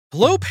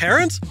Hello,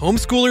 parents,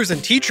 homeschoolers,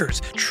 and teachers.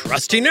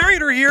 Trusty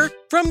narrator here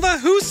from the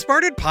Who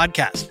Smarted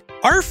podcast.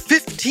 Our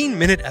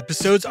 15-minute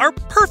episodes are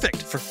perfect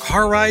for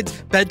car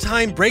rides,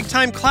 bedtime, break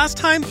time, class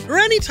time, or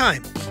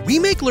anytime. We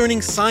make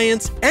learning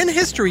science and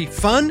history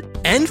fun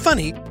and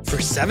funny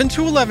for 7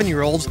 to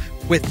 11-year-olds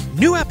with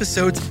new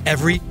episodes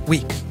every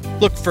week.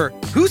 Look for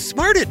Who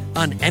Smarted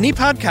on any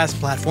podcast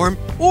platform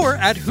or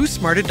at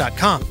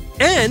whosmarted.com.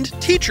 And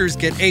teachers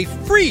get a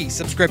free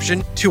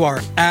subscription to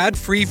our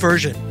ad-free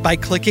version by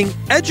clicking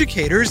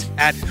educators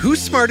at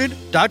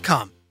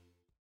whosmarted.com.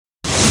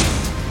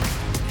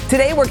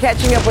 Today, we're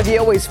catching up with the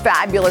always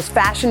fabulous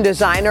fashion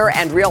designer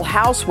and Real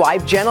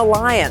Housewife, Jenna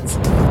Lyons.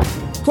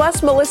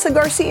 Plus, Melissa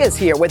Garcia is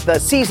here with the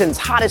season's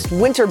hottest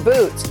winter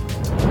boots.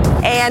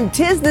 And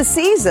 'tis the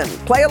season.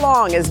 Play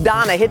along as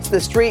Donna hits the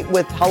street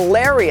with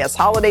hilarious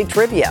holiday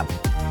trivia.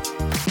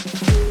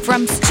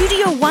 From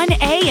Studio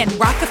 1A in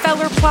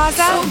Rockefeller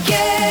Plaza,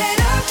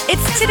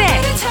 it's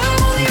Today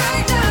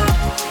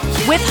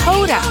with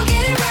Hoda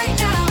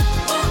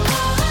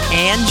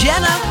and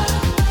Jenna.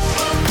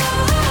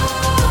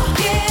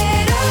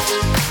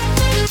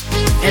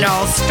 It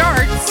all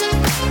starts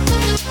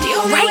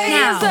right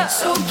now.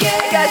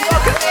 Hey guys,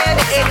 welcome in.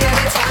 It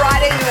is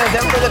Friday,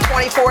 November the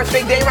 24th.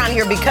 Big day around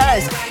here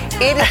because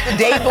it is the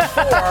day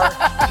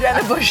before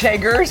Jenna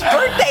Bush-Hager's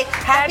birthday.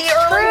 Happy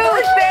early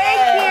birthday.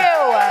 Thank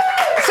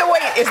you. So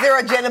wait, is there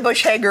a Jenna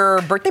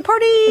Bush-Hager birthday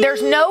party?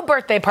 There's no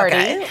birthday party,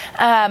 Okay.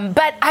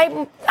 But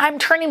I'm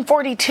turning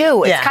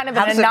 42. It's Yeah. kind of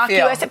How an does it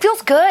innocuous. feel? It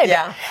feels good.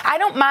 Yeah. I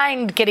don't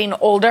mind getting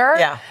older.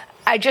 Yeah.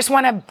 I just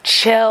want to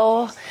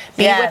chill,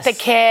 be Yes. with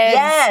the kids.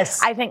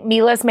 Yes. I think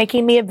Mila's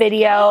making me a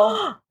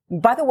video.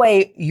 By the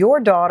way,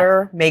 your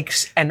daughter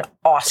makes an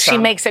awesome She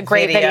makes a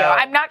great video.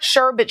 I'm not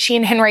sure, but she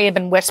and Henry have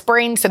been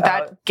whispering, so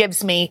that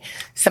gives me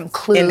some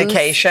clues.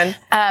 indication.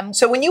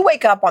 So when you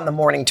wake up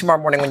tomorrow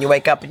morning when you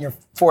wake up and you're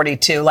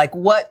 42, like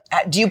what,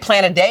 do you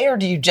plan a day or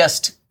do you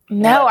just...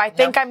 No, I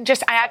think I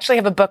actually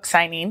have a book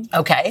signing.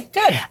 Okay,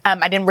 good.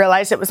 I didn't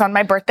realize it was on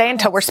my birthday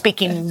until we're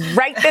speaking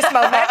right this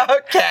moment.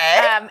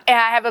 Okay. And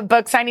I have a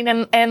book signing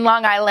in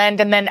Long Island,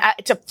 and then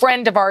it's a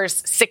friend of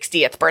ours'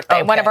 60th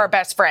birthday, one of our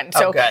best friends.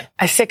 So good.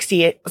 a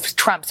 60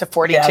 trumps a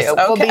 42. Yes,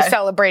 We'll be okay.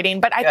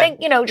 celebrating. But I think,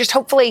 just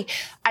hopefully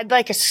I'd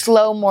like a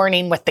slow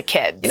morning with the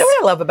kids. You know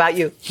what I love about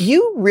you?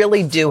 You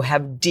really do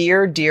have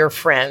dear, dear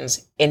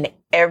friends in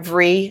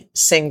every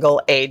single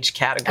age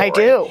category. I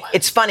do.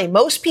 It's funny.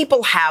 Most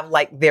people have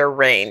like their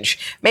range,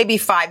 maybe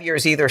 5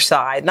 years either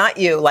side. Not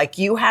you. Like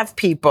you have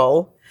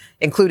people,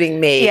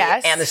 including me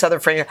Yes. and this other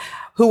friend,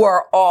 who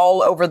are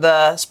all over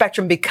the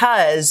spectrum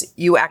because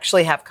you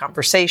actually have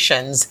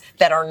conversations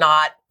that are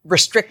not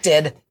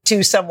restricted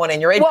to someone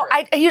in your age Well,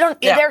 group.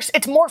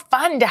 it's more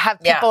fun to have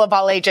people of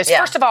all ages. Yeah.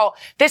 First of all,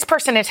 this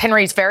person is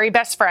Henry's very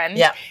best friend.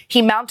 Yeah.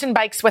 He mountain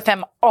bikes with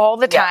him all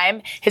the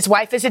time. His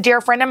wife is a dear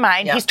friend of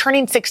mine. Yeah. He's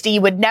turning 60. You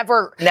would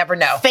never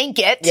know. think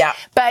it. Yeah.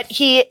 But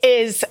he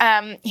is,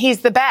 he's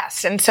the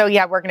best. And so,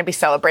 we're going to be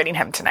celebrating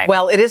him tonight.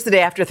 Well, it is the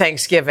day after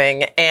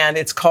Thanksgiving, and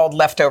it's called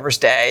Leftovers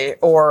Day.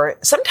 Or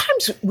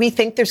sometimes we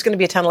think there's going to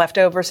be a ton of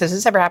leftovers. Has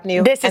this ever happened to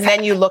you?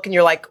 Then you look and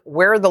you're like,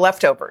 where are the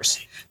leftovers?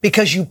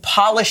 Because you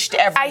polished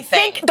everything. I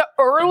think the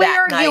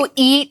earlier you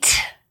eat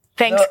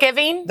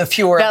Thanksgiving, the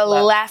fewer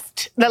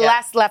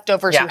less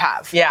leftovers you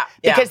have. Yeah.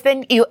 Because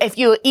then if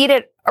you eat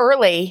it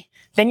early,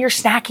 then you're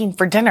snacking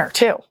for dinner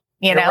too.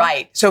 You know? You're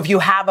right. So if you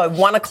have a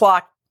 1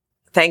 o'clock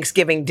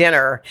Thanksgiving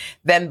dinner,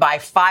 then by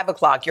 5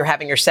 o'clock you're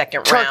having your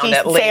second round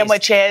at least.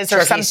 Sandwiches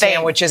or something.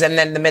 Sandwiches and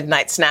then the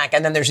midnight snack,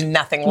 and then there's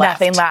nothing left.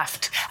 Nothing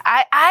left.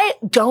 I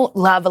don't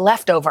love a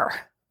leftover.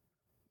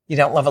 You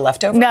don't love a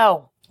leftover?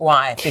 No.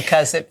 Why?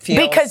 Because it feels...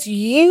 Because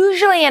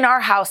usually in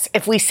our house,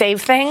 if we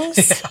save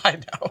things... I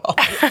know.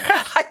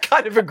 I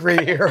kind of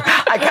agree here.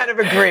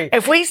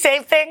 If we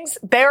save things,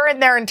 they're in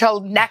there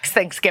until next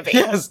Thanksgiving.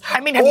 Yes. I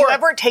mean, have you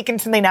ever taken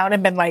something out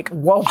and been like,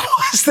 what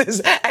was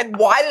this? And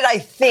why did I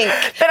think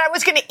that I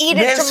was going to eat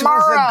it tomorrow?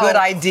 This was a good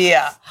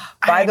idea.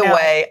 By the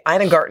way,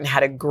 Ina Garten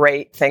had a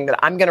great thing that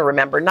I'm going to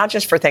remember, not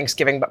just for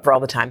Thanksgiving, but for all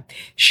the time.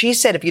 She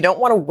said, if you don't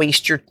want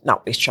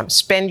to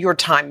spend your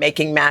time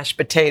making mashed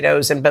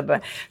potatoes and blah, blah,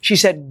 she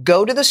said,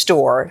 go to the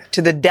store,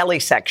 to the deli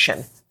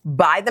section,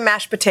 buy the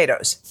mashed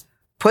potatoes,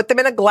 put them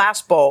in a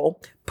glass bowl,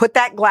 put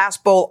that glass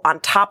bowl on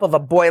top of a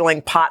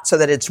boiling pot so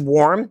that it's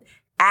warm,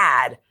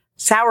 add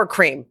sour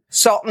cream,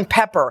 salt and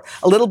pepper,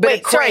 a little bit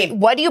of cream. Sorry,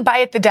 what do you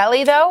buy at the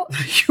deli though?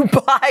 You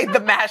buy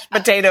the mashed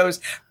potatoes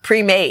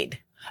pre-made.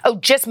 Oh,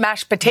 just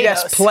mashed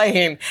potatoes. Yes,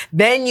 plain.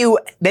 Then you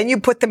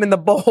put them in the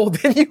bowl.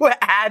 Then you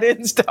add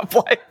in stuff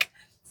like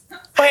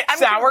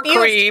sour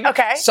cream,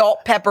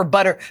 salt, pepper,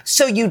 butter.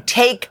 So you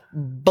take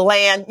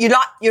bland.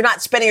 You're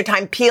not spending your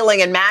time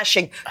peeling and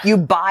mashing. You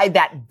buy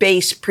that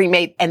base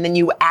pre-made, and then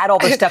you add all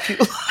the stuff you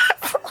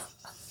love.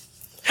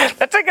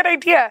 That's a good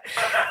idea.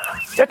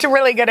 That's a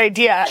really good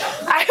idea.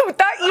 I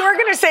thought you were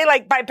going to say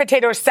like buy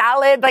potato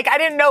salad. Like I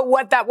didn't know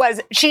what that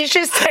was. She's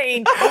just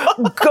saying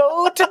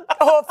go to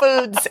Whole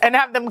Foods and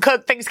have them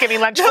cook Thanksgiving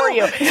lunch for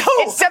you. No.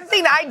 It's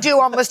something I do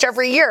almost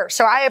every year.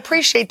 So I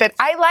appreciate that.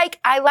 I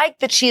like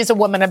that she is a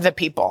woman of the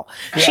people.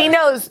 Yeah. She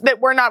knows that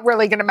we're not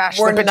really going to mash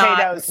the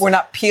potatoes. We're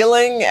not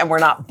peeling and we're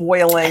not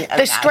boiling.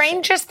 The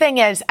strangest thing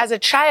is, as a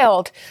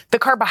child, the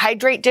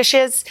carbohydrate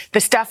dishes, the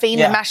stuffing,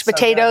 the mashed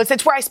potatoes,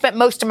 it's where I spent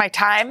most of my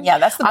time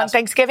on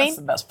Thanksgiving. That's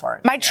the best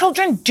part. My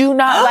children do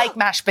not like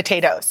mashed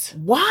potatoes.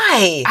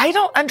 Why? I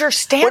don't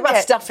understand What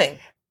about stuffing?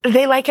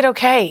 They like it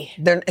okay.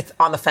 It's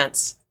on the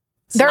fence.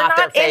 They're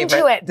not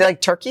into it. They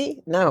like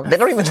turkey? No, they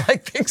don't even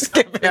like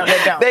Thanksgiving. No,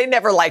 they don't. They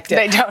never liked it.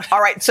 They don't. All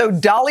right, so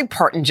Dolly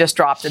Parton just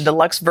dropped a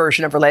deluxe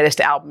version of her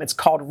latest album. It's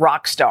called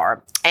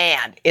Rockstar,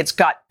 and it's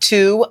got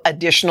 2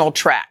 additional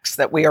tracks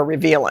that we are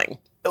revealing.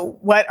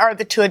 What are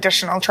the 2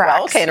 additional tracks?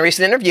 Well, okay, in a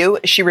recent interview,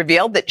 she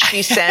revealed that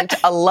she sent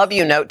a love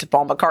you note to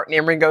Paul McCartney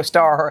and Ringo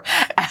Starr,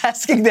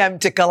 asking them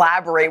to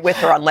collaborate with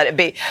her on Let It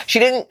Be. She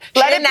didn't.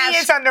 Let It Be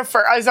is on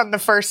the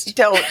first.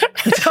 Don't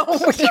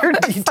with your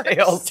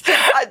details.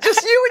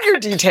 Just you and your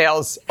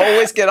details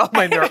always get on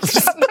my nerves.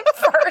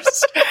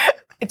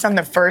 It's on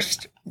the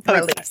first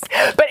release.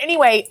 But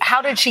anyway,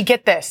 how did she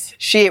get this?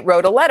 She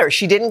wrote a letter.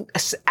 She didn't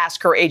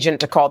ask her agent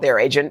to call their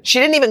agent. She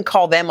didn't even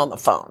call them on the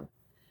phone.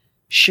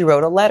 She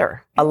wrote a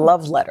letter, a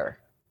love letter.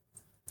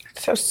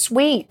 So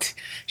sweet.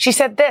 She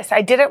said this: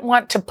 I didn't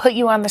want to put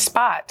you on the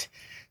spot,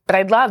 but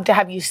I'd love to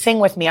have you sing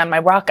with me on my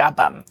rock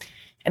album.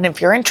 And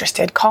if you're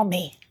interested, call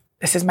me.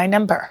 This is my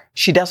number.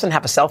 She doesn't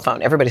have a cell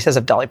phone. Everybody says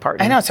of Dolly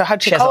Parton. I know. So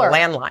how'd she call her? She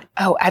has a landline.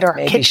 Oh, at her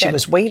Maybe kitchen. She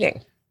was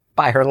waiting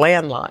by her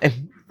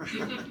landline.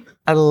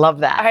 I love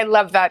that. I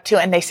love that too.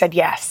 And they said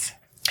yes.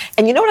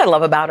 And you know what I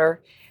love about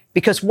her?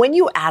 Because when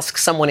you ask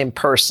someone in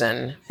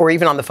person or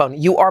even on the phone,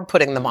 you are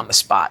putting them on the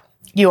spot.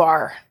 You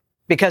are.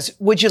 Because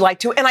would you like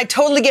to? And I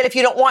totally get if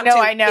you don't want to. No,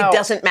 I know. It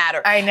doesn't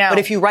matter. I know. But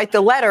if you write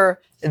the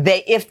letter,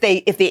 if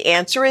the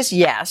answer is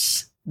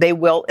yes, they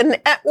will,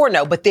 or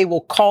no, but they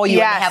will call you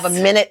and have a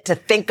minute to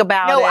think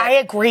about it. No, I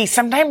agree.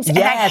 Sometimes, and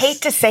I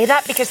hate to say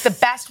that because the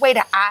best way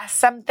to ask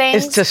something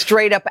is to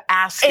straight up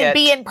ask it. And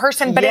be in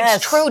person. But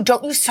it's true.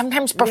 Don't you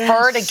sometimes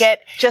prefer to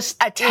get just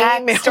a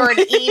text or an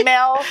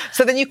email?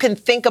 So then you can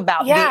think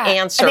about the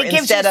answer and it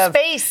gives instead you of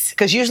space.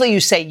 Because usually you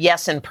say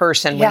yes in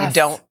person when you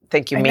don't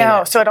think you mean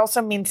it. So it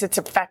also means it's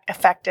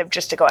effective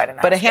just to go ahead and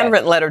ask But a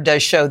handwritten letter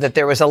does show that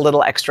there was a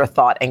little extra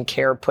thought and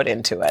care put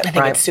into it. I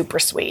think it's super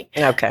sweet.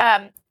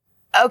 Okay.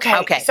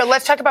 Okay. So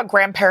let's talk about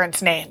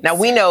grandparents' names. Now,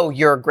 we know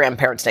your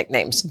grandparents'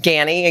 nicknames,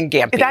 Ganny and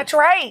Gampy. That's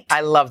right.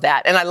 I love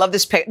that. And I love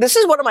this picture. This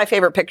is one of my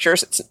favorite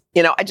pictures. It's,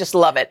 I just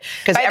love it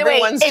because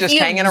everyone's just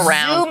hanging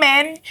around. Zoom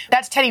in,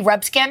 that's Teddy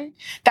Rubskin.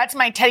 That's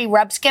my Teddy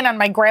Rubskin on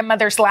my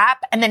grandmother's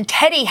lap. And then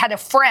Teddy had a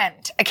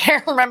friend. I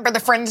can't remember the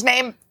friend's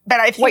name, but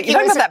I think Wait, you're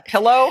talking about that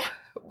pillow?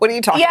 What are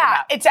you talking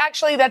about? Yeah, it's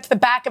actually, that's the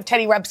back of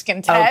Teddy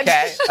Rubskin's head.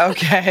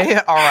 Okay,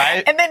 all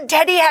right. And then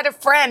Teddy had a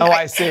friend. Oh,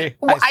 I see.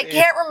 I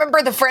can't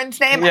remember the friend's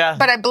name,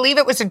 but I believe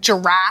it was a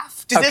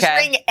giraffe. Does this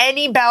ring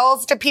any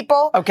bells to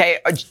people? Okay,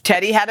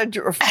 Teddy had a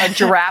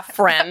giraffe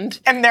friend.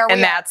 And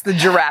that's the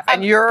giraffe.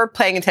 And you're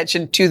paying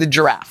attention to the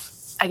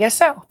giraffe. I guess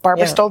so.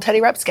 Barbara stole Teddy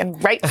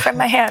Rubskin right from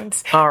my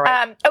hands. All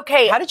right.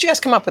 Okay. How did you guys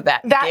come up with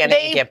that? Ganny and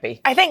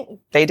Gimpy. I think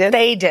they did.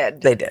 They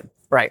did. They did.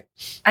 Right.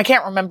 I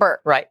can't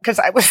remember. Right. Because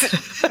I was 0.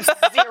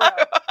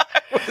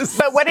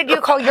 But what did you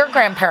call your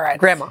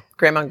grandparents? Grandma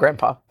and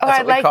grandpa.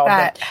 That's what we called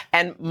that. Them.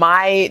 And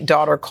my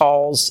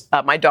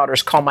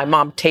daughters call my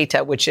mom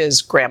Tata, which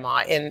is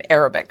grandma in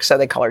Arabic. So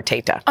they call her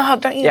Tata. Oh,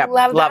 don't you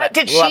love that?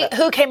 It.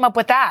 Who came up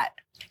with that?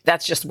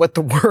 That's just what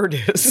the word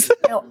is.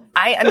 No,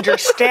 I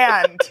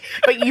understand.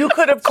 But you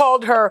could have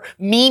called her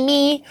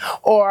Mimi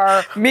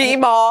or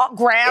Meemaw.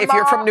 Grandma. If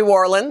you're from New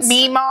Orleans.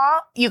 Meemaw.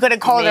 You could have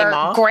called her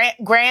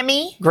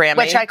Grammy.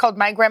 Which I called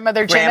my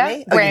grandmother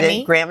Jenna.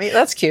 Grammy. Grammy.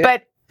 That's cute.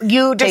 But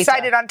you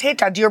decided on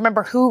Tata. Do you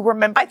remember who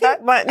remembered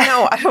that?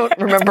 No, I don't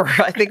remember.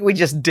 I think we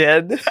just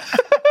did.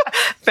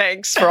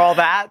 Thanks for all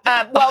that.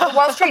 Well, the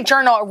Wall Street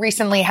Journal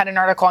recently had an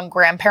article on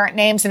grandparent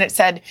names, and it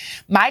said,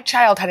 my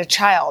child had a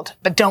child,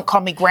 but don't call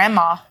me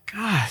grandma.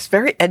 God, it's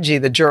very edgy,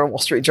 the Wall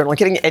Street Journal.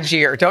 Getting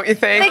edgier, don't you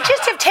think? They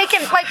just have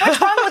taken,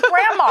 what's wrong with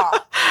grandma?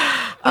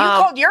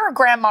 You called your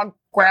grandma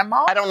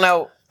grandma? I don't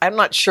know. I'm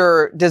not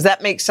sure. Does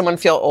that make someone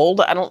feel old?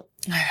 I don't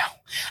know.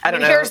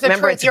 Here's the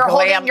truth. You're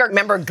holding your...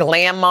 Remember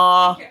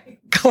Glamma?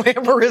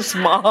 Glamorous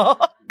Ma?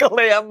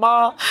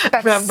 Glamma?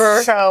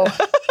 That's so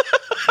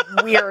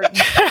weird.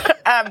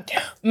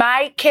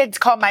 My kids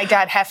call my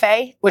dad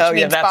Jefe, which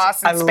means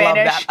boss in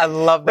Spanish. I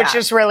love that. Which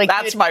is really cute.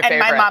 That's my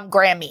favorite. And my mom,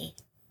 Grammy.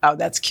 Oh,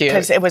 that's cute.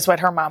 Because it was what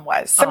her mom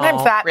was.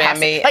 Sometimes that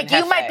Grammy happens.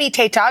 You might be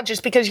Tata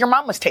just because your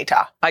mom was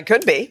Tata. I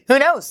could be. Who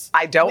knows?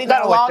 I don't know. We've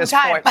got a long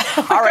time.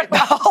 All right. The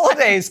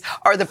holidays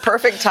are the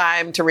perfect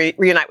time to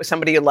reunite with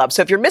somebody you love.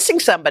 So if you're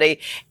missing somebody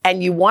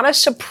and you want to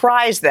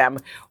surprise them,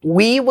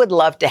 we would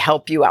love to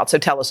help you out. So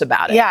tell us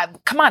about it. Yeah.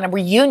 Come on.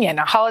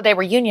 A holiday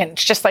reunion.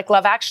 It's just like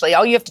Love Actually.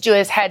 All you have to do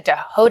is head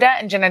to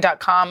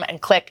hodaandjenna.com and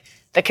click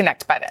the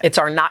connect button. It's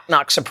our knock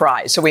knock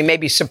surprise. So we may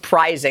be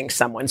surprising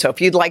someone. So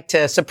if you'd like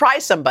to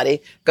surprise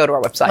somebody, go to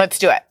our website. Let's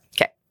do it.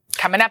 Okay.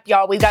 Coming up,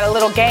 y'all, we got a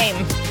little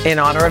game. In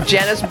honor of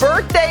Jenna's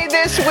birthday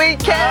this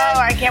weekend. Oh,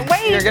 I can't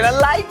wait. You're going to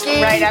like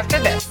it. Right after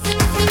this.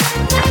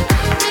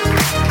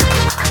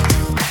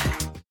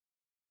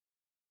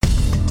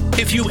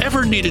 If you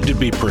ever needed to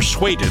be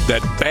persuaded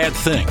that bad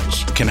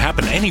things can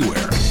happen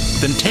anywhere,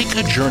 then take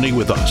a journey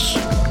with us.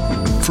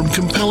 From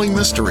compelling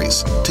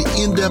mysteries to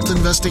in-depth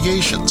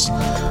investigations,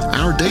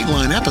 our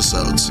Dateline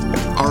episodes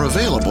are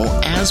available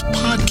as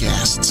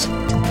podcasts.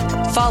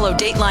 Follow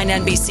Dateline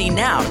NBC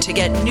now to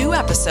get new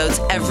episodes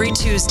every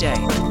Tuesday.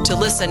 To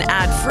listen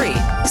ad-free,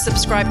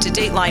 subscribe to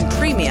Dateline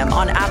Premium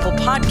on Apple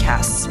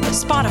Podcasts,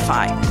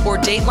 Spotify, or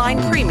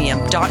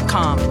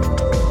DatelinePremium.com.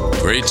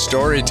 Great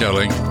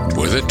storytelling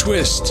with a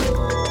twist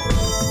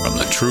from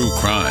the True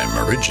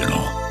Crime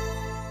Original.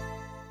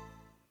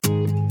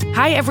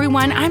 Hi,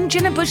 everyone. I'm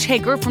Jenna Bush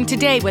Hager from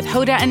Today with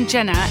Hoda and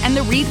Jenna and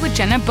the Read with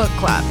Jenna book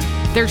club.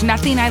 There's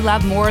nothing I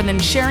love more than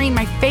sharing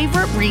my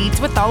favorite reads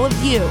with all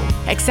of you,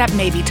 except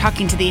maybe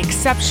talking to the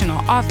exceptional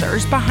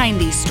authors behind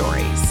these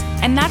stories.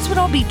 And that's what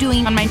I'll be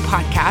doing on my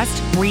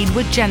podcast, Read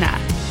with Jenna.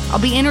 I'll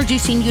be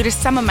introducing you to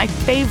some of my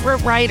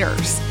favorite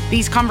writers.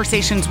 These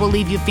conversations will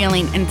leave you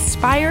feeling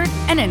inspired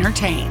and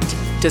entertained.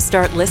 To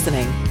start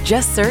listening,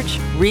 just search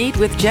Read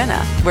with Jenna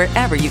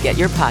wherever you get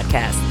your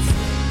podcasts.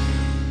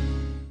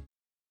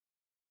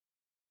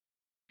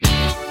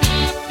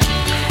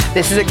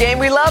 This is a game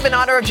we love in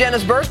honor of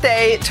Jenna's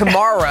birthday.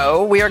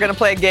 Tomorrow, we are going to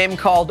play a game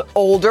called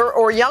Older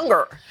or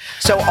Younger.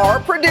 So our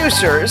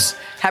producers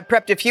have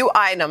prepped a few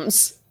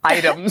items,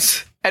 and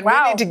we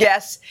need to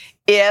guess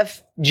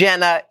if,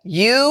 Jenna,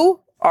 you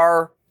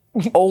are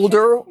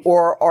older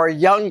or are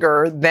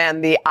younger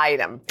than the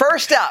item.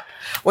 First up,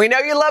 we know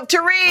you love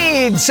to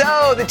read.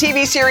 So the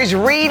TV series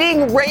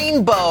Reading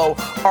Rainbow.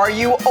 Are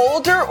you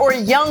older or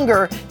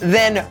younger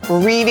than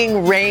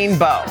Reading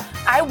Rainbow?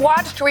 I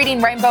watched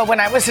Reading Rainbow when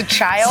I was a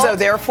child. So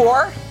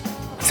therefore,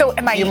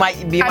 am I? You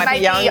might be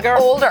younger,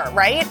 be older,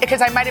 right?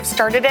 Because I might have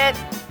started it.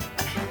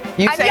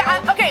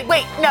 Okay,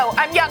 wait, no,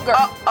 I'm younger.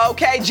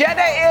 Okay,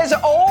 Jenna is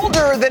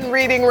older than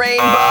Reading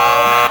Rainbow,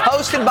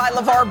 hosted by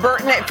LeVar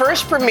Burton. It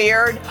first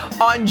premiered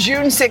on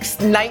June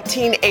 6th,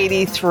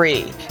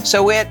 1983.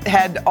 So it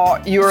had,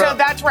 So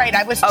that's right,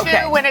 I was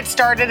 2 when it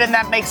started, and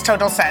that makes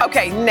total sense.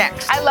 Okay,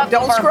 next. I love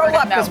Don't LeVar scroll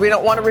Burton, up, because we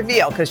don't want to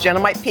reveal, because Jenna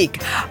might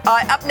peek.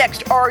 Up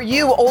next, are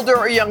you older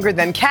or younger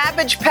than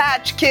Cabbage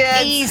Patch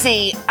Kids?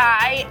 Easy,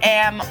 I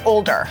am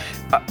older.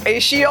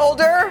 Is she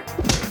older?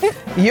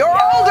 You're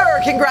older.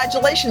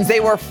 Congratulations.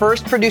 They were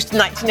first produced in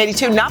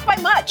 1982, not by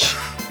much.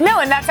 No,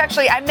 and that's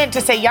actually, I meant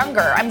to say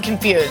younger. I'm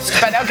confused,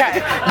 but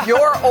okay.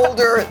 You're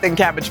older than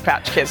Cabbage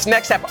Patch Kids.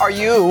 Next up, are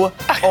you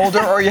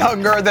older or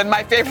younger than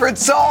my favorite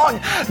song,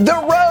 The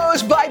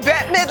Rose by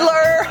Bette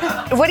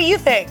Midler? What do you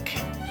think?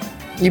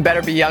 You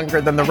better be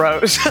younger than The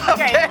Rose.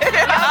 Okay.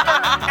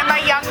 Am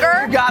I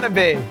younger? Gotta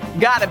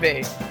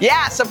be.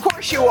 Yes, of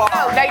course you are.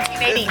 Oh,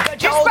 1980.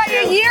 Just by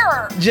a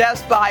year.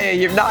 Just by a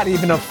year. Not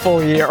even a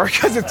full year,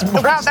 because it's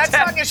more. Wow, that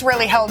song is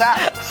really held up.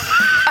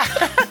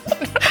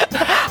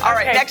 All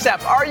right, next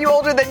up. Are you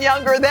older than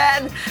younger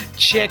than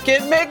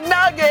Chicken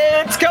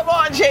McNuggets? Come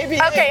on, JB.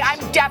 Okay, I'm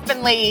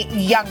definitely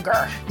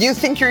younger. You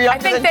think you're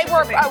younger? I think they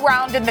were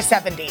around in the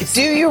 70s.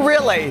 Do you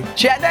really?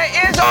 Jenna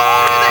is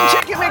older than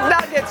Chicken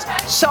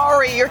McNuggets.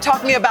 Sorry, you're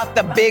talking about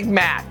the Big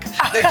Mac.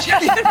 The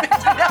Chicken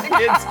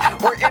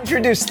McNuggets were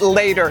introduced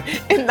later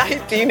in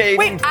 1980.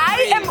 Wait,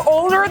 I am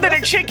older than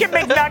a Chicken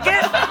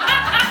McNugget?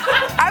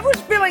 I was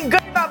feeling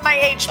good about my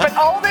age, but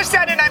all of a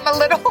sudden I'm a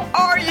little...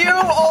 Are you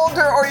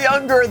older or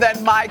younger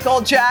than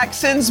Michael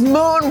Jackson's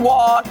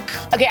Moonwalk?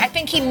 Okay, I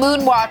think he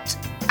moonwalked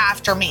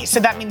after me, so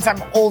that means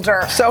I'm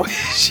older. So is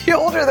she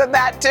older than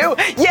that too?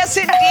 Yes,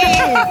 indeed.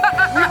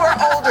 You are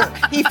older.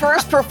 He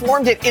first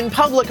performed it in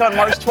public on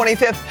March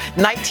 25th,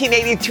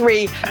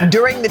 1983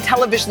 during the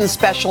television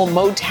special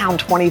Motown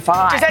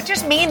 25. Does that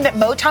just mean that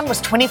Motown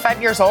was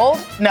 25 years old?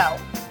 No.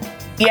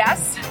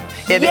 Yes?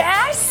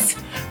 Yes?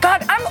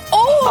 God, I'm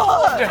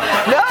old.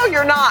 No,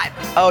 you're not.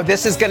 Oh,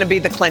 this is going to be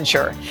the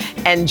clincher.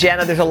 And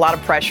Jenna, there's a lot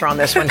of pressure on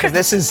this one because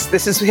this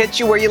is hits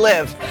you where you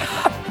live.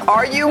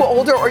 Are you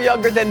older or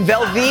younger than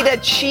Velveeta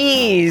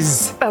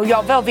cheese? Oh,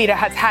 y'all, Velveeta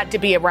has had to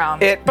be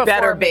around. It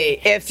better be.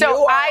 If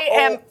so,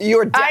 you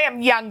are I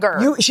am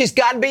younger. She's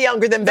got to be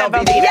younger than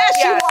Velveeta. Yes,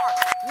 you are.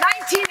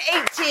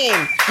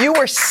 1918. You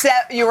were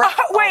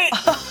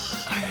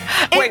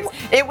Wait.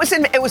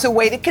 It was a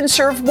way to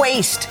conserve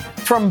waste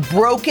from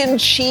broken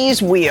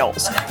cheese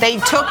wheels. They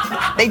took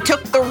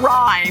the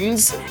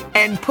rinds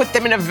and put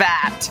them in a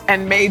vat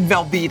and made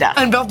Velveeta.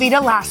 And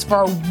Velveeta lasts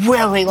for a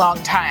really long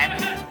time.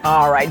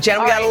 All right,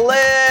 Jenna, we got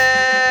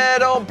a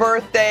little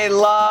birthday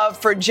love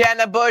for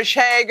Jenna Bush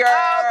Hager.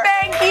 Oh,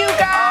 thank you,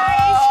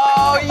 guys.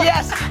 Oh,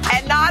 yes.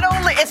 And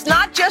it's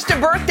not just a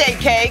birthday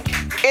cake.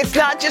 It's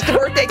not just a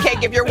birthday cake,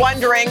 if you're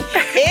wondering.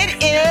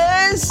 It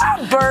is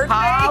a birthday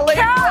Hollywood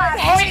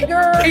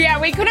Hager. Yeah,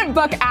 we couldn't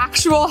book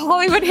actual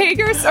Hollywood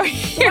Hager, so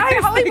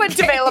Hollywood's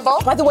available.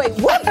 By the way,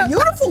 what a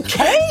beautiful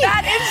cake.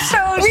 That is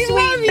so We sweet.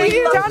 love Thank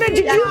you. Donna,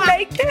 did you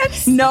make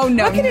this? No,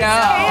 Look at his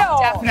tail.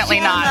 definitely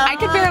not. I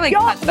could barely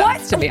Y'all, cut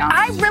those, to be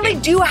honest. I really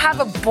do have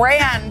a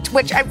brand,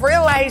 which I've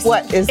realized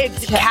What is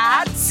it's ca-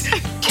 cats, Queso,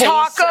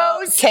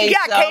 tacos. queso,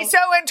 Yeah, queso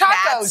and tacos.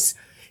 cats.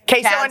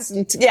 Cats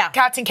and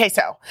Cats and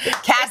queso.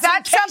 Cats Is that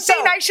and queso.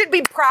 something I should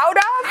be proud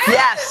of?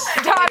 Yes.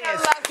 Donna, it is.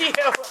 love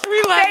you.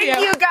 We love Thank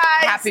you. you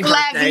guys. Happy love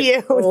birthday.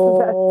 you.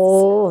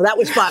 Oh, that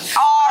was fun.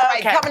 All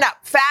right, Okay. coming up,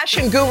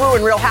 fashion guru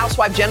and Real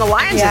Housewife Jenna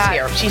Lyons is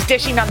here. She's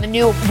dishing on the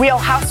new Real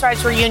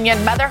Housewives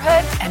reunion,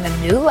 motherhood, and a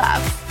new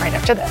love. Right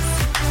after this.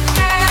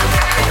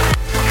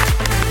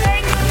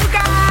 Thank you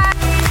guys.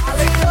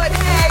 Hollywood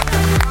Hager.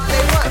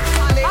 Hollywood.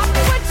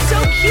 Hollywood's so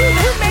cute.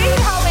 Who made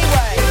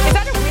Hollywood? Is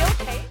that a real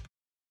cake?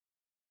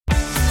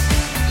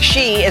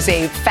 She is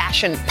a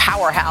fashion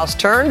powerhouse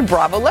turned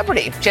Bravo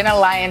Liberty. Jenna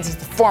Lyons is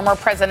the former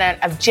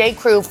president of J.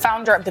 Crew,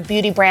 founder of the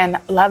beauty brand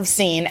Love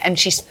Scene, and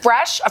she's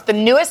fresh off the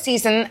newest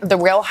season of The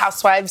Real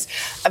Housewives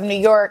of New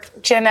York.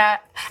 Jenna,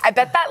 I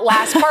bet that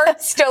last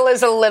part still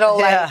is a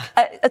little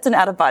It's an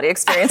out-of-body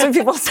experience when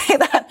people say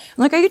that.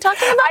 I'm like, are you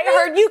talking about I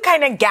heard you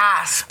kind of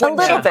gasp when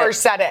she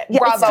first said it. Yeah,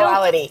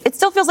 Bravo-ality. it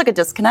still feels like a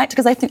disconnect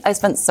because I think I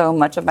spent so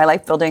much of my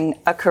life building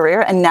a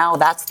career, and now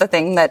that's the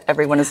thing that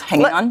everyone is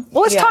hanging on.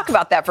 Well, let's talk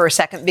about that for a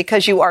second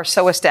because you are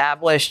so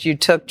established. You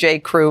took J.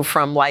 Crew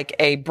from like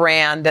a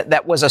brand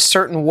that was a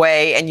certain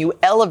way and you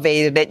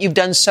elevated it. You've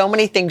done so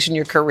many things in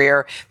your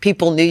career.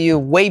 People knew you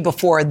way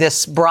before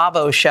this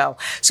Bravo show.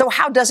 So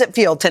how does it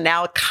feel to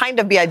now kind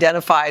of be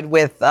identified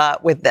with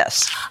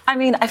this? I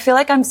mean, I feel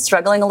like I'm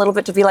struggling a little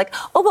bit to be like,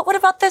 oh, but what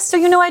about this? So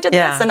I did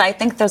Yeah. this. And I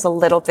think there's a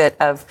little bit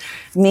of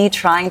me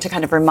trying to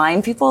kind of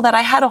remind people that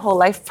I had a whole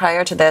life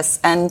prior to this.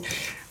 And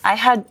I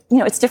had,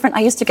 it's different. I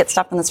used to get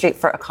stopped on the street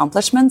for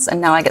accomplishments,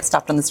 and now I get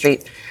stopped on the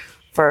street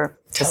for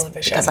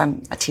television because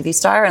I'm a TV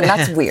star, and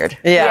that's weird.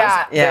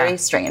 Yeah. It's very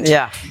strange.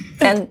 Yeah.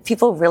 And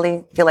people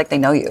really feel like they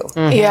know you.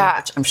 Yeah.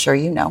 Which I'm sure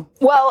you know.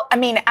 Well, I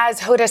mean, as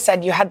Hoda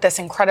said, you had this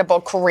incredible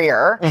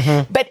career,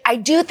 but I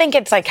do think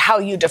it's like how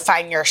you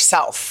define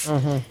yourself.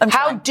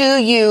 How do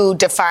you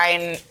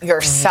define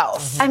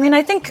yourself? I mean,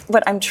 I think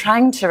what I'm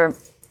trying to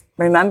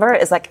remember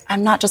is like,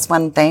 I'm not just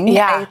one thing.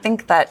 Yeah. I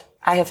think that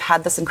I have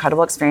had this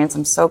incredible experience.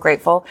 I'm so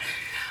grateful.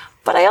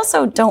 But I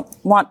also don't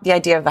want the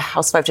idea of a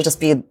housewife to just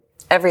be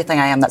everything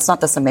I am. That's not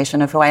the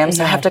summation of who I am.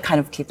 So I have to kind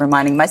of keep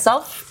reminding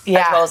myself as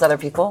well as other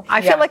people. I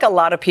feel like a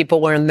lot of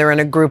people, when they're in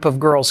a group of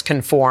girls,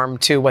 conform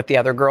to what the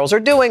other girls are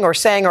doing or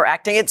saying or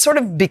acting. It sort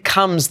of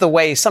becomes the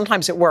way.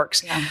 Sometimes it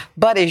works. Yeah.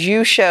 But as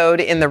you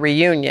showed in the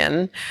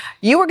reunion,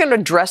 you were going to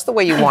dress the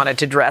way you wanted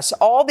to dress.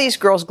 All these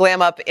girls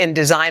glam up in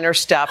designer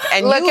stuff.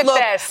 And Look you at look,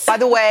 this. by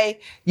the way,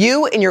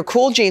 you in your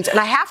cool jeans. And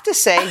I have to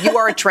say, you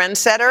are a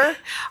trendsetter.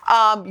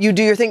 You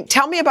do your thing.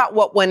 Tell me about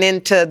what went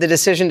into the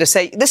decision to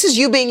say, this is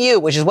you being you,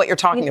 which is what you're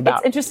talking about.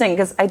 It's interesting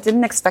because I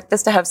didn't expect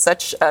this to have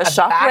such a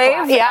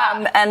shockwave.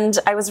 Yeah. And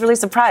I was really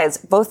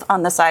surprised, both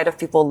on the side of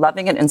people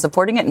loving it and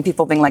supporting it and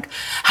people being like,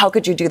 how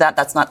could you do that?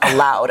 That's not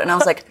allowed. And I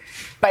was like,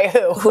 by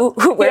who?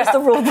 Where's the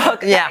rule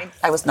book? Yeah.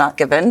 I was not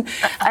given.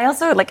 I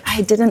also,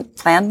 I didn't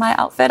plan my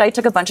outfit. I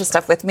took a bunch of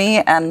stuff with me,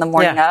 and the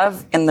morning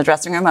of, in the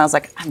dressing room, I was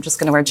like, I'm just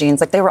going to wear jeans.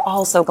 They were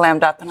all so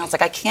glammed up, and I was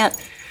like, I can't,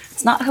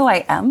 it's not who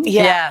I am.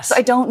 Yes. So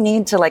I don't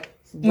need to,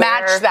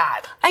 match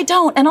that. I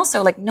don't. And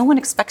also, no one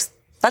expects,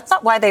 that's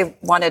not why they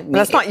wanted me.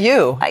 That's not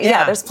you.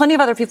 Yeah, there's plenty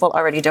of other people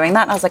already doing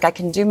that. And I was like, I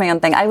can do my own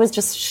thing. I was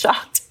just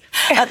shocked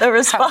at the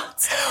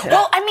response.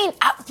 Well, I mean,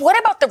 what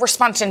about the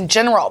response in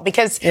general?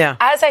 Because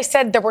as I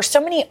said, there were so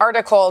many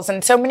articles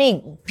and so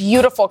many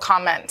beautiful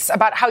comments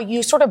about how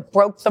you sort of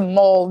broke the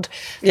mold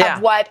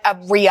of what a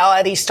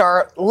reality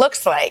star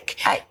looks like.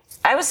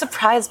 I was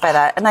surprised by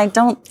that. And I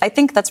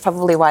think that's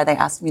probably why they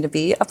asked me to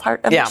be a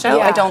part of the show.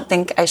 Yeah. I don't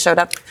think I showed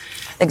up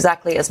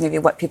exactly as maybe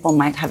what people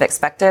might have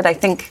expected. I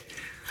think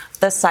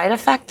the side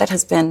effect that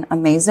has been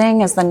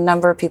amazing is the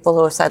number of people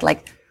who have said,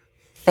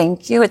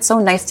 thank you. It's so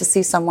nice to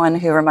see someone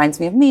who reminds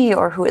me of me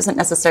or who isn't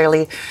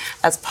necessarily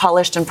as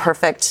polished and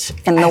perfect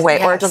in the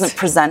way, or doesn't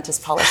present as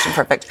polished and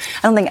perfect.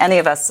 I don't think any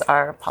of us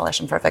are polished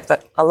and perfect,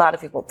 but a lot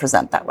of people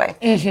present that way.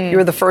 You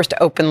were the first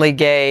openly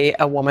gay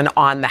woman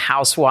on The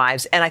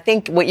Housewives. And I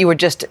think what you were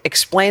just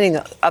explaining,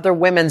 other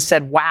women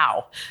said,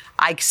 wow,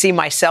 I see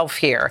myself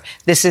here.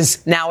 This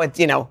is now,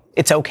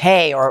 it's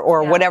okay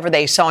or whatever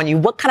they saw in you.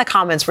 What kind of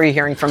comments were you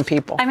hearing from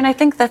people? I mean, I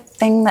think the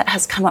thing that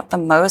has come up the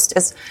most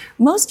is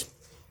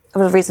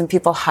the reason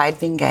people hide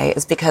being gay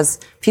is because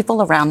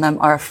people around them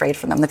are afraid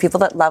for them. The people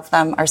that love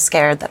them are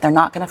scared that they're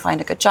not going to find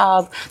a good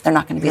job, they're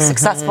not going to be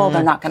successful,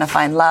 they're not going to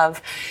find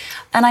love.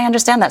 And I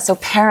understand that. So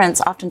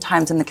parents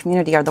oftentimes in the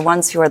community are the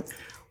ones who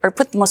are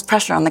put the most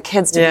pressure on the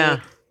kids to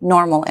be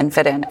normal and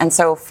fit in. And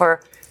so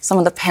for some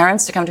of the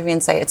parents to come to me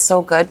and say, it's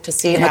so good to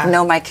see,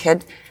 know my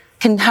kid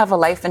can have a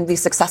life and be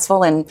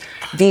successful and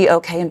be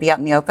okay and be out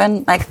in the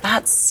open, like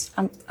that's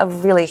a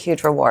really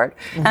huge reward.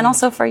 Mm-hmm. And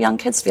also for young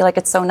kids to be like,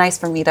 it's so nice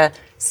for me to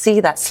see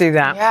that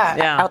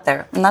out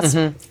there. And that's,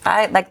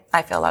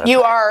 I feel a lot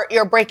of pride.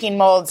 You're breaking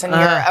molds and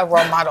you're a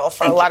role model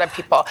for a lot of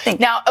people.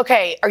 Now,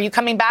 okay, are you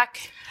coming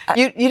back?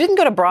 You didn't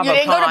go to BravoCon. You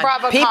didn't go to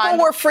BravoCon. People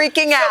were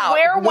freaking out.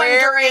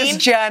 Where is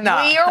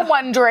Jenna? We are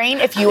wondering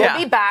if you will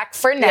be back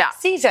for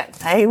next season.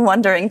 I'm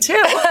wondering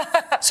too.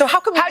 So how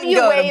come you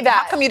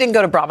didn't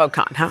go to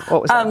BravoCon?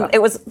 What was that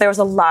about? There was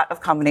a lot of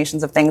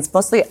combinations of things.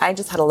 Mostly, I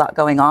just had a lot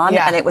going on,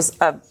 and it was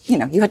you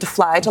had to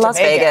fly to Las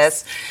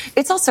Vegas.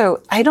 It's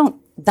also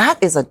that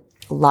is a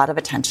lot of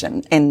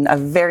attention in a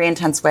very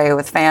intense way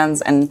with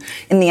fans, and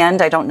in the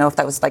end, I don't know if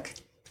that was like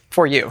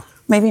for you.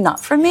 Maybe not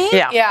for me.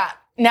 Yeah.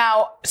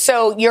 Now,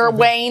 so you're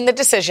weighing the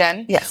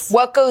decision. Yes.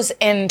 What goes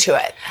into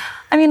it?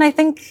 I mean, I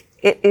think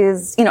it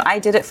is, I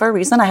did it for a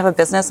reason. I have a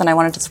business and I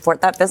wanted to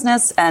support that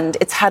business. And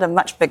it's had a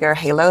much bigger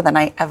halo than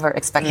I ever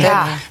expected,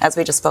 as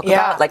we just spoke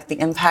about, like the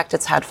impact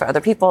it's had for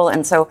other people.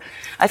 And so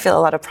I feel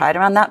a lot of pride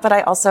around that. But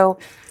I also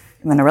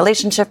am in a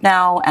relationship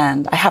now,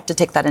 and I have to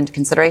take that into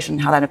consideration,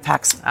 how that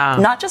impacts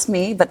not just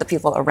me, but the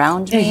people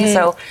around me. Mm-hmm.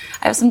 So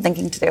I have some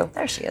thinking to do.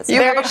 There she is.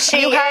 You had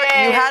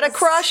a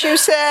crush, you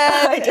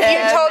said. You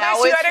told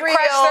us you had a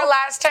crush the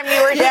last time you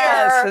were here.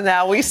 Yes, and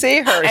now we see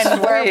her.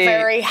 And we're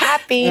very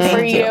happy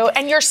for you.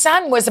 And your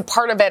son was a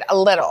part of it a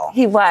little.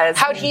 He was.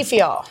 How'd he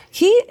feel?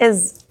 He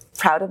is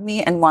proud of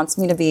me and wants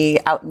me to be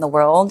out in the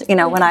world.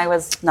 When I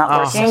was not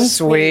working.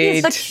 Sweet.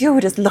 He's the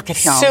cutest. Look at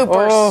him.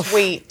 Super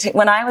sweet.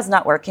 When I was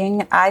not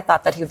working, I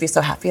thought that he would be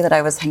so happy that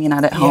I was hanging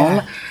out at home.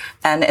 Yeah.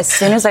 And as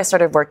soon as I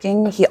started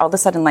working, he all of a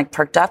sudden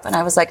perked up, and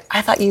I was like,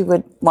 I thought you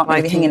would want me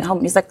to be hanging at home.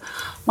 And he's like,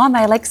 Mom,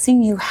 I like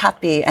seeing you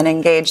happy and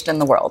engaged in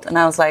the world. And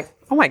I was like,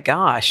 oh my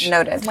gosh.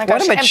 Noted. Oh my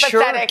gosh. What a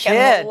mature empathetic kid.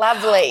 And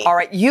lovely. All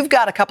right, you've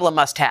got a couple of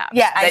must-haves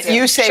that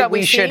you say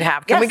we should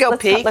have. Can we go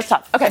peek? Let's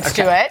talk. Okay. Let's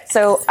do it.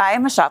 So I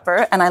am a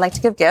shopper, and I like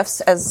to give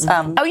gifts as...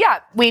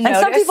 we noticed. And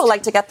some people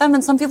like to get them,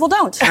 and some people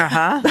don't.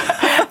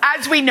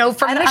 As we know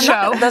from the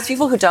show. Those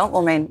people who don't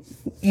will name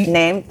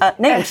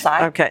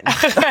side. Okay.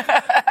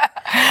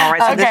 All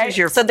right, so this is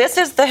your... So this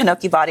is the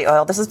Hinoki body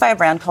oil. This is by a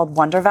brand called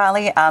Wonder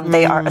Valley.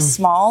 They are a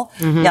small,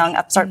 young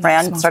upstart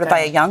brand started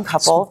by a young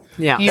couple.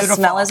 Yeah. The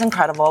smell is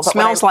incredible.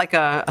 But smells like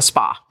a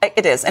spa.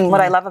 It is. And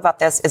what I love about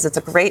this is it's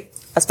a great,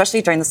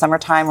 especially during the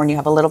summertime when you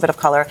have a little bit of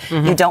color,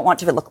 you don't want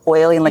to look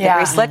oily and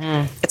very slick.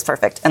 It's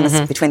perfect. And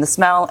this between the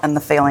smell and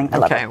the feeling, I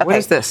love it. Okay, what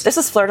is this? This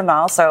is Fleur de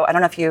Mal. So I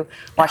don't know if you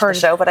watched the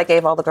show, but I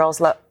gave all the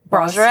girls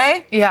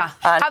lingerie. Yeah.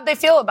 How'd they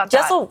feel about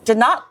that? Jessel did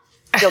not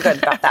feel good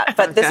about that.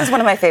 But this is one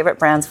of my favorite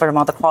brands, Fleur de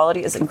Mal. The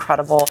quality is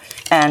incredible,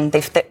 and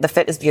the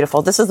fit is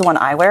beautiful. This is the one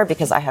I wear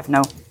because I have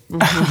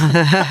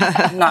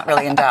I'm not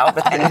really endowed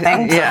with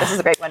anything. So this is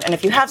a great one. And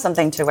if you have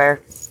something to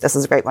wear, this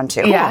is a great one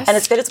too. Yes. And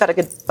it's good. It's got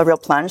a real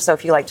plunge. So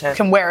if you like to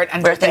can wear it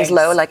under wear things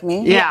low like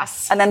me.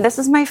 Yes. And then this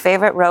is my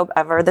favorite robe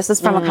ever. This is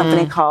from a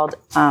company called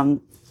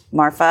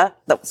Marfa.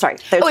 Is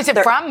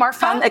it from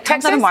Marfa? It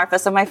comes out of Marfa.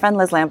 So my friend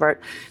Liz Lambert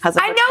has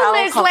a I know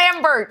Liz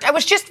Lambert. I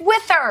was just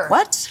with her.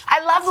 What?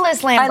 I love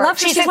Liz Lambert.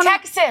 She's a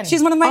Texan.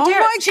 She's one of my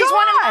dearest. She's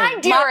one of my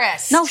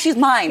dearest. No, she's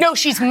mine. No,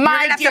 she's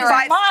my dearest.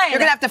 You're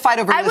going to have to fight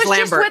over Liz Lambert. I was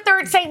just with her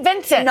at St.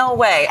 Vincent. No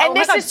way. And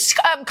this is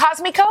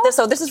Cosmico?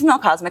 So this is from El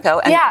Cosmico.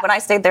 And when I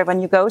stayed there,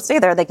 when you go stay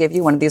there, they give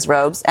you one of these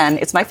robes. And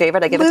it's my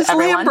favorite. I give it to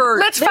everyone.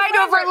 Let's fight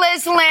over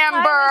Liz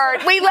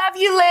Lambert. We love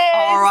you, Liz.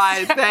 All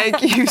right.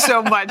 Thank you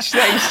so much.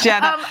 Thanks,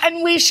 Jenna.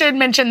 And we should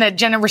mention that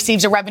Jenna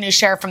receives a revenue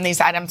share from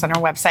these items on her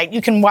website.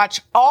 You can watch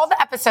all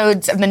the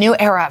episodes of the new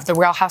era of The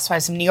Real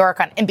Housewives of New York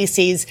on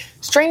NBC's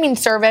streaming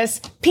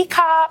service,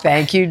 Peacock.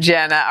 Thank you,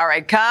 Jenna. All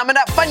right, coming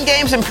up, fun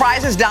games and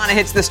prizes. Donna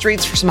hits the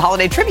streets for some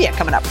holiday trivia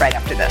coming up right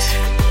after this.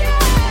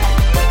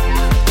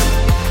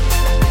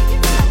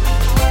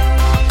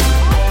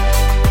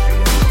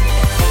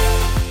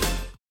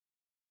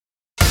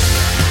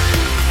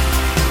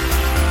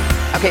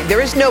 Okay,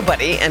 there is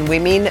nobody, and we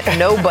mean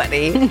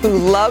nobody, who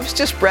loves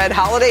to spread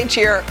holiday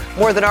cheer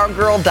more than our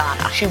girl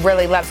Donna. She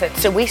really loves it.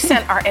 So we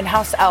sent our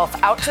in-house elf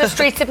out to the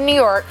streets of New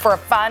York for a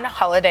fun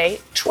holiday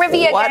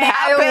trivia What game.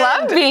 happened? I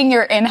love being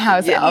your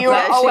in-house elf. you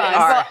always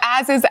are. Well,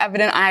 as is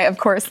evident, I, of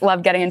course,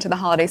 love getting into the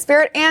holiday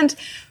spirit and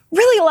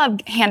really love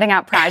handing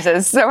out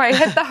prizes. So I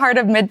hit the heart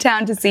of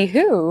Midtown to see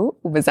who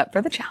was up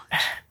for the challenge.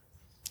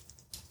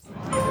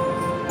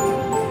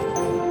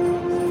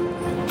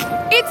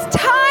 It's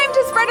time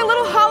to spread a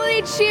little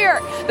holiday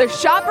cheer. The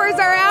shoppers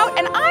are out,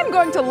 and I'm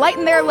going to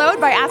lighten their load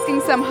by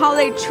asking some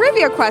holiday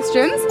trivia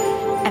questions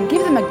and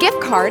give them a gift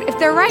card if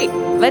they're right.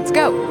 Let's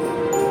go.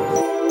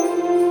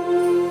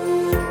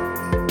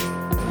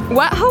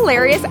 What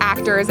hilarious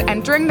actor is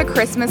entering the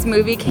Christmas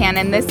movie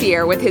canon this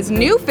year with his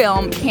new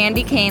film,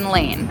 Candy Cane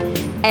Lane?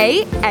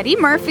 A, Eddie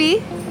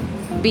Murphy,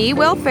 B,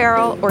 Will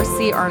Ferrell, or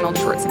C, Arnold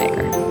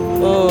Schwarzenegger?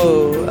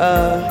 Oh,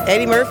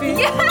 Eddie Murphy?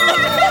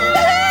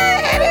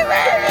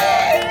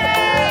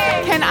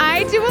 Can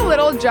I do a a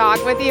little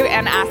jog with you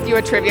and ask you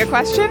a trivia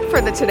question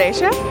for the Today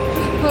Show?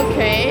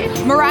 Okay.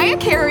 Mariah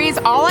Carey's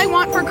All I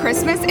Want for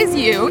Christmas Is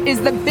You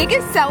is the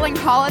biggest selling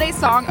holiday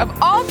song of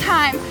all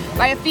time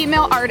by a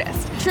female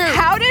artist. True.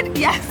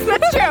 Yes,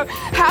 that's true.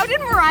 How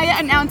did Mariah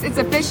announce it's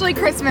officially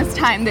Christmas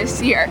time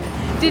this year?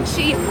 Did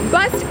she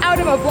bust out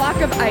of a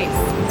block of ice,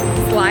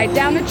 slide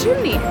down the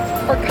chimney,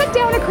 or cut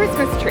down a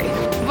Christmas tree?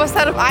 Bust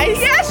out of ice?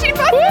 Yeah, she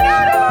busted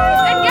out of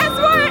ice. And guess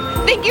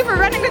what? Thank you for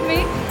running with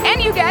me.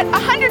 And you get a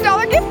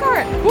 $100 gift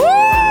card. Woo!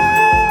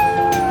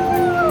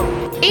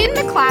 In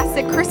the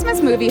classic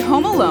Christmas movie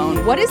Home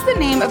Alone, what is the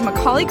name of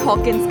Macaulay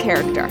Culkin's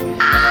character?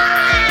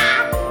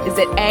 Is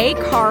it A,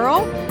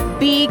 Carl,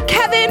 B,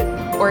 Kevin,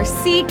 or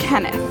C,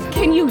 Kenneth?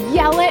 Can you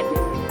yell it?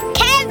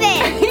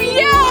 Kevin!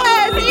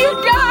 Yes, you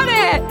got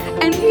it!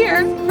 And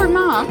here, for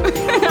Mom,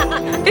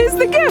 is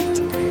the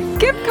gift.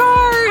 Gift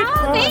card!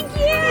 Oh, thank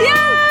you!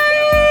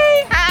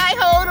 Yay! Hi,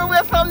 Hoda,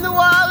 we're from New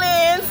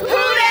Orleans.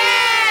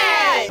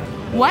 Hooray!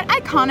 What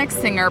iconic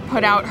singer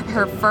put out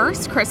her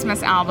first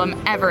Christmas album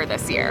ever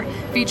this year,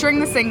 featuring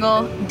the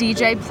single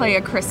DJ Play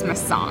a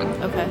Christmas Song?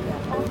 Okay.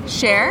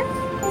 Cher,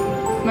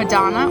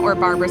 Madonna, or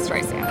Barbara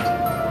Streisand?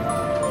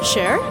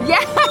 Cher?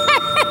 Yes!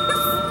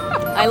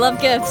 I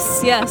love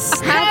gifts, yes.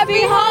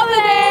 Happy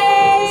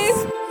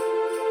holidays!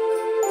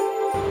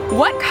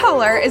 What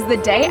color is the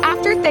day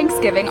after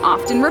Thanksgiving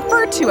often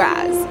referred to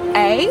as?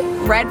 A,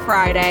 Red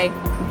Friday,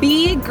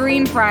 B,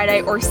 Green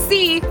Friday, or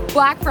C,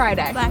 Black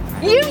Friday? Black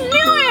Friday. You knew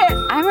it!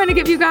 I'm gonna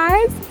give you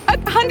guys a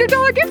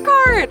 $100 gift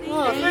card.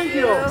 Oh, thank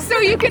you. So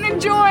you can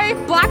enjoy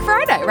Black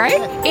Friday,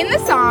 right? In the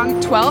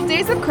song 12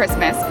 Days of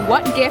Christmas,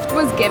 what gift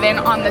was given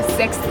on the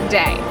 6th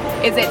day?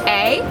 Is it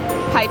A,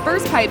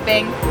 pipers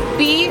piping,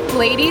 B,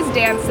 ladies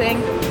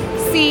dancing,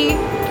 C,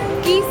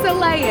 geese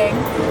a-laying?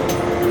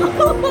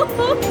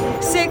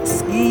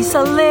 6 geese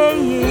a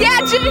laying. Yeah,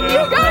 Jen,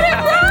 you got it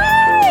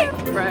right!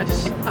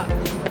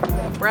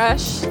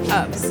 Brush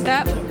up,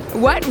 step.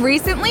 What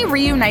recently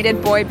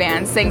reunited boy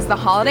band sings the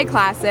holiday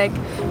classic,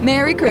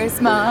 Merry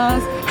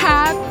Christmas,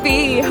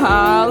 Happy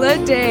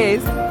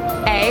Holidays?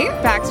 A,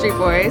 Backstreet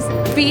Boys,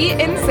 B,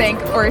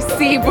 NSYNC, or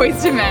C,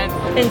 Boyz II Men?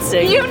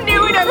 NSYNC. You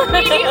knew it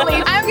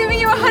immediately. I'm giving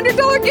you a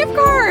 $100 gift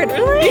card.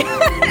 Really?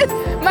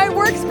 Yes. My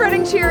work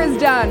spreading cheer is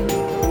done.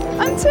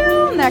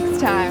 Until next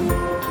time.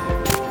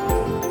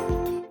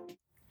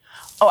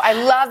 Oh, I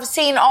love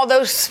seeing all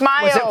those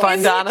smiles. Was it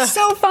fun, Donna?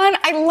 So fun.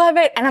 I love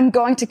it. And I'm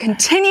going to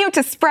continue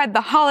to spread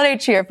the holiday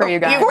cheer for you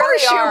guys. Of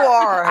course you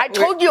are. I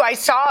told you I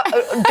saw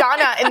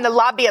Donna in the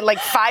lobby at like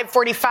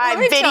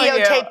 5:45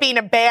 videotaping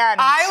a band.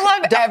 I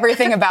love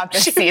everything about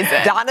this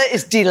season. Donna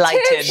is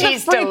delighted.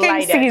 She's freaking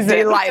delighted. season.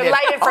 Delighted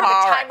from the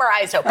All right. time her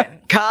eyes open.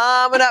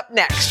 Coming up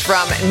next,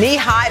 from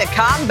knee-high to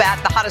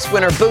combat, the hottest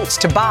winter boots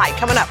to buy.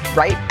 Coming up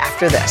right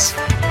after this.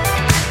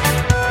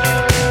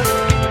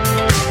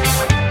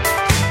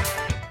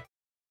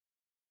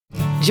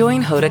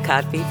 Join Hoda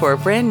Kotb for a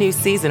brand new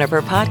season of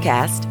her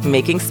podcast,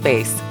 Making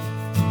Space.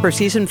 For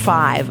season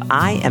 5,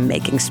 I am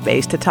making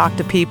space to talk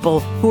to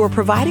people who are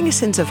providing a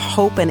sense of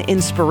hope and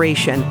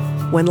inspiration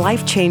when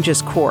life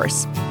changes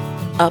course.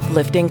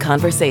 Uplifting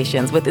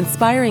conversations with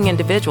inspiring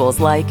individuals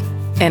like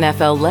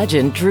NFL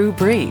legend Drew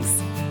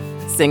Brees,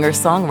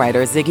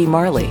 singer-songwriter Ziggy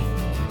Marley,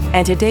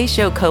 and Today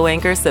Show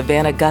co-anchor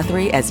Savannah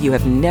Guthrie as you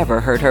have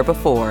never heard her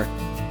before.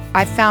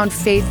 I found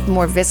faith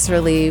more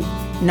viscerally,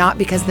 not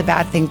because the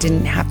bad thing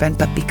didn't happen,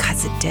 but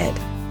because it did.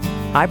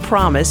 I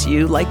promise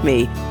you, like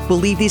me, will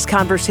leave these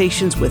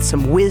conversations with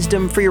some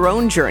wisdom for your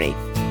own journey,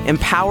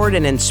 empowered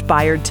and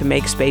inspired to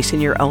make space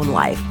in your own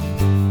life.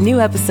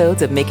 New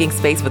episodes of Making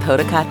Space with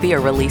Hoda Kotb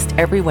are released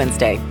every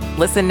Wednesday.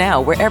 Listen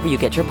now wherever you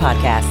get your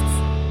podcasts.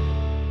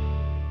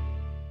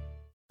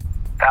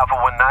 Alpha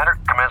 19er,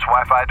 commence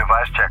Wi-Fi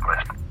device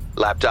checklist.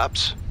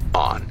 Laptops,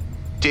 on.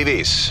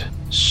 TVs,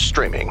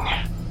 streaming.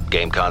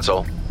 Game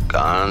console,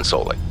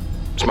 consoling.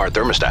 Smart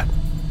thermostat,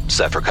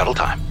 set for cuddle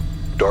time.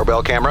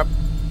 Doorbell camera,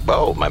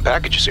 oh, my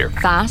package is here.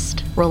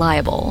 Fast,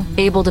 reliable,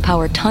 able to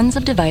power tons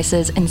of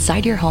devices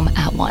inside your home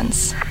at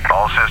once.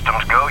 All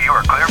systems go, you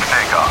are clear for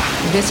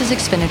takeoff. This is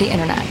Xfinity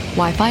Internet,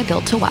 Wi-Fi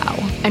built to wow.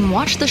 And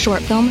watch the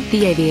short film,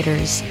 The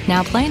Aviators,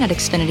 now playing at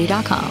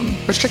Xfinity.com.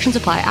 Restrictions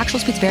apply. Actual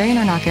speeds vary and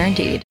are not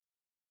guaranteed.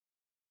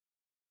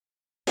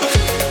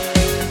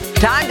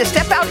 Time to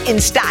step out in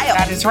style.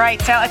 That is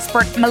right. Style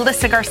expert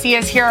Melissa Garcia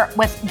is here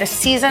with the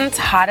season's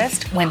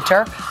hottest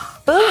winter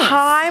boots.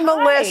 Hi,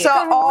 Melissa.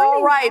 Good morning,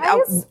 All right.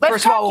 guys. Let's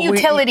First of talk all,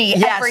 utility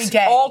every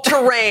day.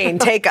 All-terrain.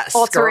 Take us,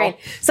 All-terrain. girl.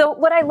 So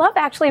what I love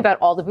actually about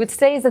all the boots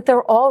today is that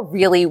they're all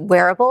really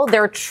wearable.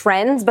 They're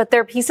trends, but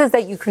they're pieces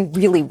that you can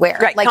really wear.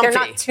 Right, like comfy.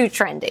 they're not too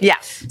trendy. Yeah.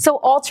 So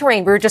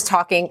all-terrain, we were just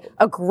talking,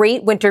 a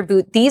great winter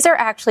boot. These are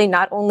actually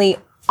not only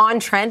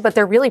on trend, but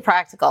they're really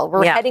practical.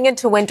 We're heading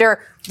into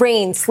winter,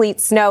 rain, sleet,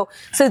 snow.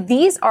 So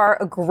these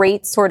are a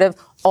great sort of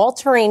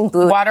all-terrain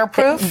boot.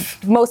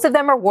 Waterproof? Most of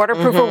them are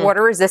waterproof or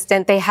water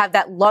resistant. They have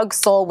that lug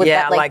sole with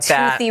that like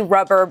toothy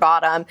rubber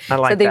bottom.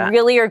 So they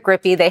really are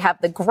grippy. They have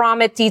the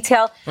grommet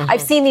detail.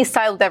 I've seen these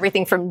styled with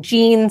everything from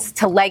jeans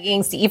to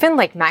leggings to even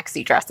like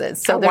maxi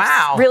dresses. So there's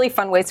really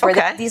fun ways to wear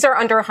them. These are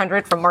under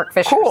 100 from Mark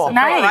Fisher. Cool. So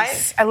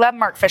Nice. I love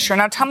Mark Fisher.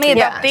 Now tell me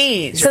about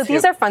these. So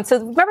these are fun. So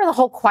remember the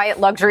whole quiet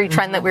luxury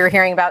trend that we were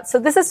hearing about? So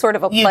this is sort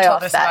of a You play told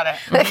off us that.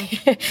 about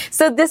it.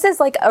 So this is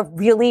like a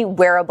really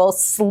wearable,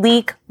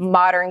 sleek,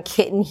 modern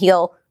kitten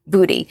heel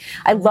booty.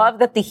 I love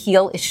that the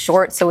heel is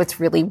short, so it's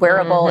really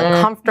wearable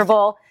and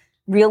comfortable,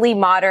 really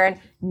modern,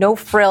 no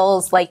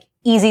frills, like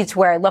easy to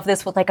wear. I love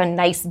this with like a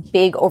nice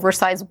big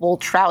oversized wool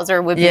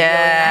trouser would be really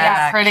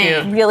nice. Pretty.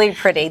 Cute. Really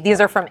pretty.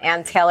 These are from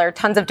Ann Taylor.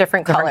 Tons of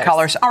different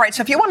colors. All right,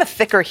 so if you want a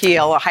thicker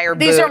heel, a higher boot,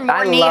 These are more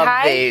I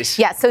knee-high? love these.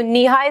 Yeah, so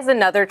knee-high is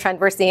another trend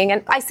we're seeing.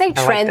 And I say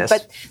trend, this.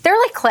 but they're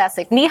like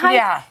classic.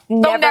 Knee-high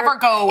They'll never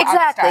go out of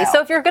Exactly. style.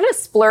 So if you're going to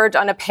splurge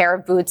on a pair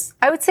of boots,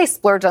 I would say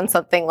splurge on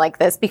something like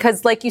this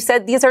because like you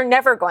said, these are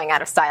never going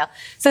out of style.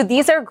 So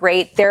these are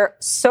great. They're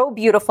so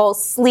beautiful,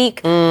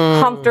 sleek,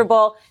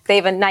 comfortable. They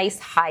have a nice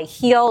high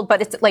heel,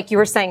 but it's like you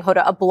were saying,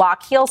 Hoda, a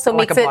block heel. So it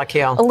like makes a it block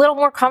heel. a little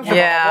more comfortable.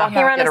 Yeah. Walking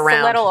around Get in a around.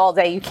 stiletto all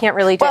day, you can't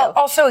really do. Well,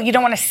 also, you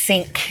don't want to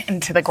sink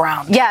into the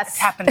ground. Yes. It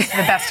happens to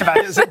the best of us.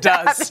 Yes, it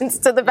does. happens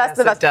to the best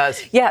of us. It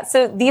does. Yeah,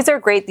 so these are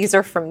great. These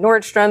are from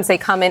Nordstrom's. They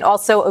come in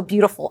also a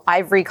beautiful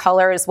ivory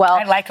color as well.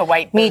 I like a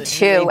white Me boot.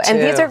 too. Me And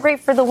too. these are great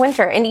for the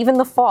winter and even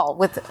the fall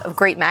with a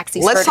great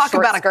maxi Let's skirt, talk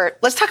short about skirt.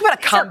 Let's talk about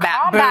a combat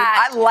boot.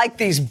 combat. I like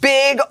these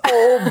big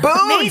old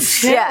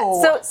boots. too. Yeah.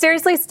 So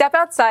seriously, step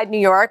outside New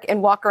York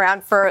and walk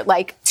around for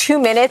like 2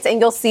 minutes and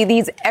you'll see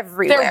these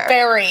everywhere.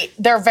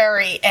 They're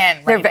very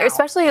in right now.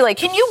 Especially like.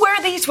 Can you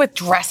wear these with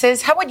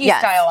dresses? How would you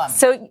style them?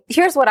 So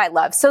here's what I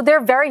love. So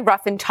they're very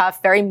rough and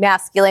tough, very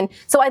masculine.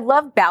 So I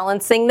love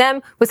balancing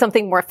them with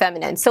something more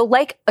feminine. So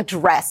like a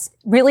dress,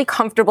 really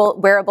comfortable,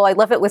 wearable. I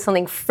love it with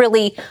something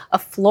frilly, a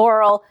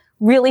floral,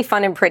 really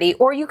fun and pretty.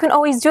 Or you can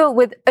always do it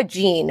with a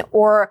jean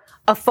or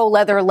a faux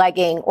leather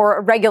legging or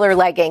a regular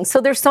legging. So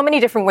there's so many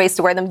different ways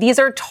to wear them. These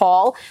are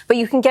tall, but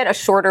you can get a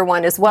shorter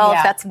one as well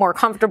if that's more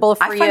comfortable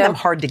for you. I find them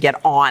hard to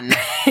get on.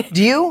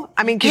 Do you?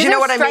 I mean, because These you know are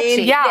what I stretchy.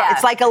 mean? Yeah.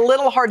 It's like a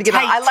little hard to get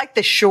on. Tight. I like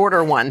the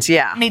shorter ones.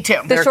 Yeah. Me too.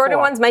 The shorter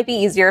ones might be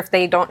easier if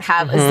they don't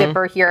have a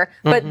zipper here,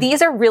 but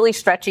these are really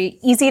stretchy,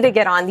 easy to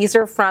get on. These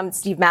are from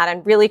Steve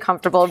Madden, really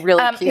comfortable,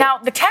 really cute. Now,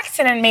 the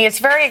Texan in me is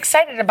very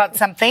excited about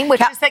something, which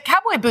is that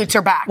cowboy boots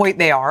are back. Wait,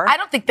 they are? I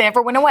don't think they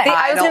ever went away.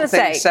 I was don't gonna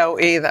think say, so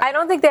either. I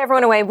don't think they ever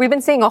went away. We've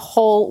been seeing a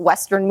whole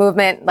Western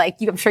movement. Like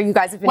I'm sure you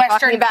guys have been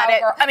talking about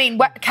cowgirl, it. I mean,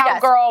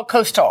 cowgirl,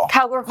 coastal.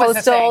 Cowgirl, was the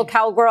coastal, thing.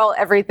 cowgirl,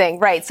 everything.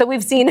 Right. So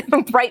we've seen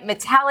bright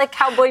metallic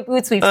cowboy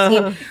boots. We've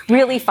seen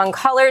really fun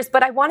colors.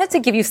 But I wanted to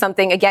give you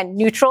something, again,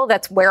 neutral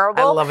that's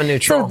wearable. I love a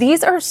neutral. So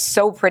these are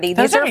so pretty.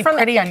 Those These are are from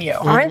pretty on you.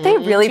 Aren't they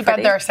really Too bad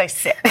pretty? they're a size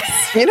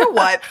 6. You know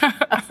what? Well,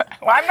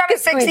 I'm not a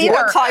 6 squeeze either. you.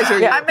 What size are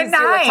you? I'm a 9.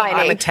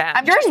 I'm a 10.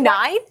 I'm You're just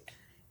 9?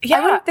 Yeah.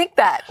 I wouldn't think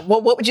that.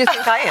 Well, what would you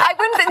think I am? I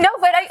wouldn't. No,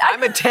 but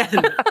I'm a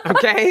 10.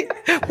 Okay.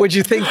 Would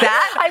you think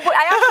that? I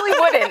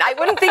actually wouldn't. I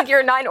wouldn't think you're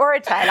a 9 or a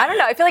 10. I don't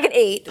know. I feel like an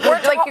 8. We're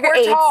like you're we're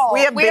 8. tall.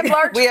 We have We have big,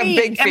 large we have feet,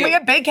 big feet. and we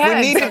have big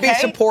heads, We need to be okay?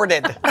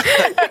 supported.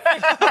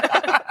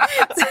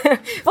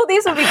 Well,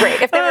 these would be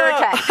great if they were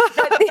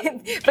a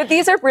 10. But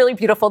these are really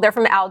beautiful. They're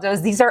from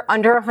Aldo's. These are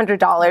under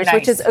 $100,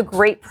 which is a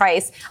great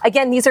price.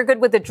 Again, these are good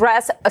with a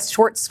dress. A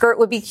short skirt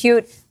would be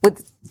cute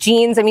with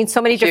jeans. I mean,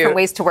 so many different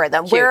ways to wear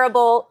them. Cute.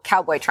 Wearable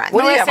cowboy trend.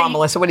 What do you have on,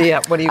 Melissa? What do you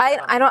have? What do you?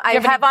 I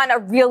have on a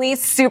really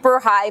super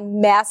high,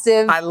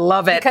 massive. I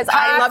love it. Because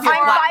I love your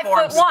I'm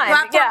platforms.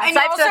 5'1". Yeah, and so you're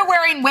I have also to-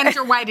 wearing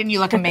winter white, and you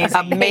look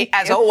amazing.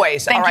 As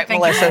always. Thank All you, right, thank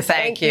you, Melissa. Melissa.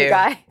 Thank you.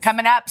 guys.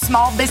 Coming up,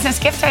 small business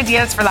gift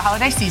ideas for the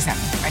holiday season.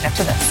 Right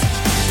after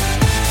this.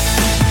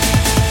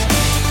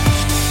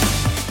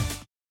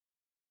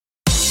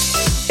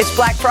 It's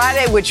Black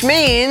Friday, which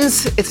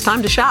means it's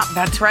time to shop.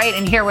 That's right.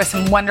 And here with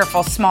some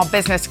wonderful small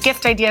business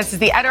gift ideas is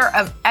the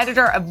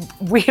editor of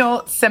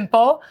Real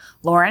Simple,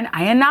 Lauren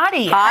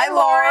Iannotti. Hi,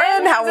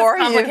 Lauren. How are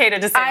you?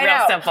 Complicated to say I real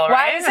know. simple, Why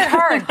right? is it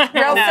hard?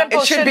 Real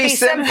simple It should be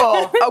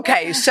simple.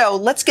 Okay, so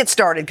let's get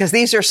started because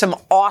these are some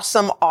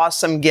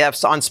awesome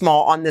gifts on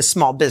this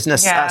small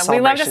business. Yeah, we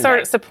love to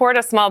celebration day. support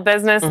a small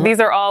business. These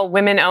are all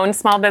women-owned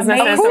small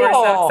businesses, Oh, so we're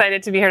cool. so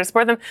excited to be here to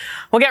support them.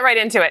 We'll get right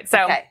into it.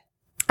 So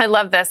I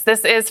love this.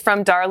 This is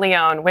from Dar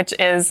Leone, which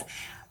is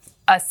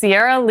a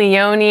Sierra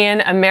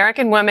Leonean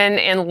American woman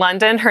in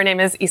London. Her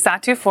name is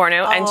Isatu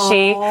Fornu, and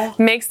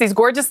she makes these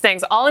gorgeous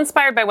things, all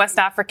inspired by West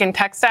African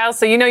textiles.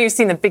 So you've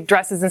seen the big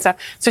dresses and stuff.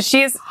 So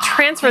she has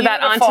transferred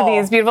that onto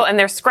these beautiful, and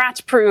they're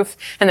scratch-proof,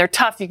 and they're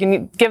tough. You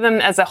can give them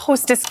as a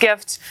hostess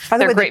gift. By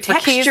the they're way, great the for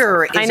keys.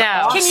 texture is I know.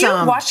 awesome.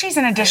 Can you wash these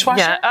in a dishwasher?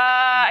 Yeah,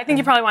 I think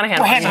you probably want to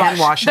hand wash. Hand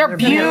wash. They're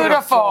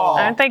beautiful.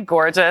 Aren't they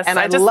gorgeous? And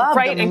I just love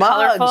bright the and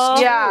mugs, colorful.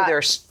 too. Yeah.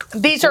 They're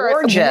These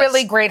gorgeous. are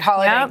really great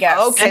holiday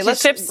gifts. Okay,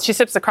 and she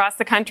ships across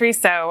the country.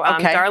 So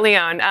Dar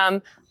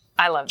Leone.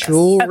 I love this.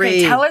 Jewelry.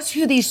 Okay, tell us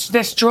who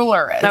this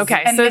jeweler is.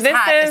 Okay, and so this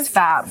hat is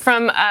fab.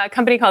 From a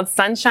company called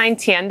Sunshine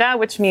Tienda,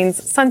 which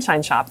means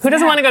sunshine shop. Who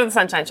doesn't want to go to the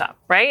sunshine shop,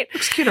 right?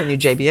 Looks cute on you,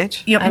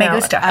 JBH. Yep, me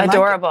gusta.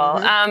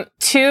 Adorable.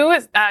 Two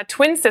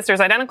twin sisters,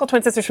 identical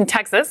twin sisters from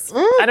Texas.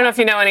 I don't know if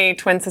you know any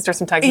twin sisters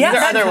from Texas. Yes.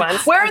 These are other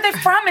ones. Where are they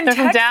from in They're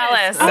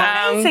Texas? from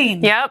Dallas.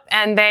 Amazing. Yep,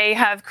 and they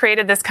have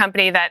created this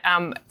company that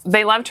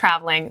they love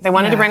traveling. They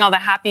wanted to bring all the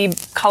happy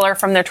color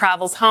from their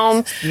travels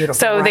home. Beautiful.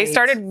 So they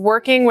started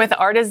working with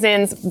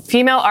artisans,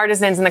 female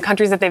artisans in the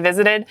countries that they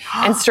visited,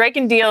 and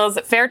striking deals,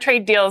 fair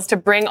trade deals to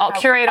bring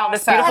curate all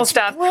this beautiful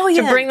stuff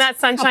to bring that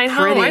sunshine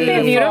home. Aren't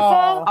they beautiful?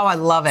 Oh, I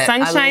love it.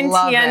 Sunshine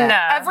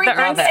Tienda, the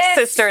Ernst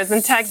sisters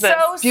in Texas.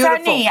 So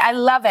sunny. I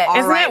love it.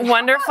 Isn't it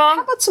wonderful?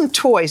 How about some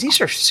toys?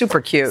 These are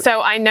super cute.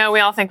 So I know we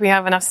all think we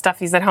have enough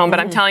stuffies at home, but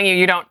I'm telling you,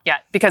 you don't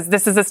yet, because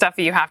this is the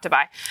stuffy you have to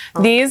buy.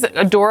 These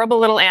adorable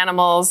little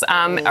animals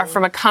are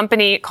from a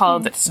company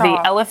called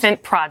the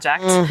Elephant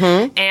Project,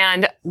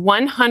 and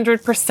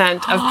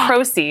 100% of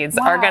proceeds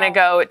are going to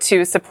go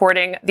to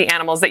supporting the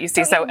animals that you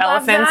see. So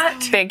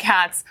elephants, big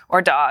cats,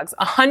 or dogs.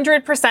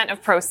 100%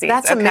 of proceeds.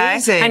 That's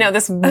amazing. I know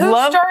this. Who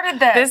started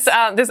this?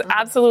 This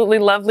absolutely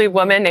lovely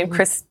woman named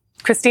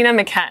Christina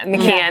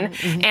McCann,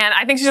 and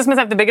I think she just must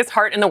have the biggest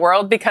heart in the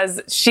world,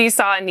 because she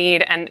saw a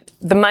need, and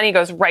the money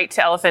goes right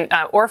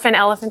to orphan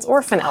elephants.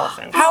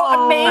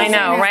 How amazing! I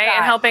know, is right? that?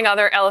 And helping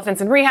other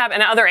elephants in rehab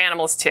and other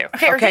animals too.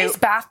 Okay, are these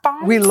bath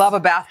bombs? We love a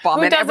bath bomb.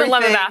 Who doesn't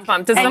love a bath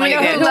bomb? Does somebody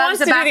know who wants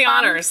to do the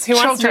honors? Who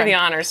wants to do the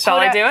honors? Shall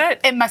I do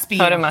it? It must be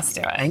you. Hoda must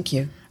do it. Thank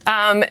you.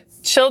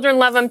 Children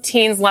love them.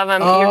 Teens love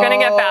them. You're going to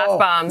get bath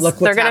bombs.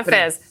 They're going to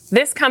fizz.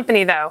 This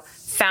company, though,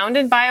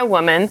 founded by a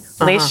woman,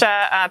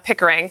 Alicia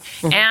Pickering,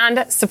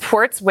 and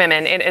supports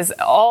women. It is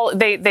all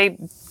they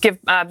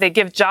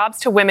give jobs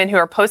to women who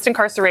are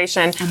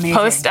post-incarceration,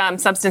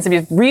 post-substance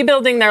abuse,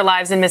 rebuilding their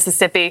lives in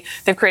Mississippi.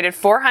 They've created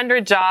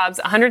 400 jobs.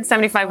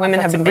 175 women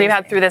have been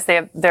rehabbed through this.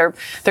 They're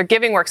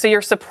giving work. So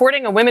you're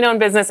supporting a women-owned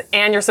business,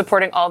 and you're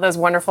supporting all those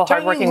wonderful,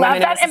 hardworking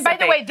women in Mississippi. And by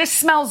the way, this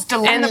smells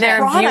delicious. And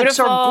they're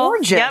beautiful. Are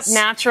gorgeous. Yep,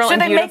 natural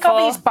and beautiful. So they make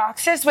all these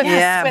boxes with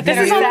this. This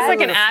is almost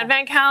like an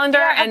advent calendar,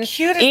 and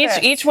cute is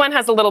each one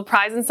has a little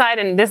prize inside,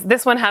 and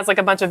this one has like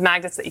a bunch of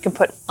magnets that you can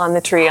put on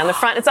the tree on the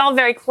front. It's all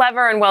very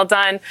clever and well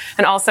done,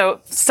 and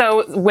also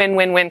so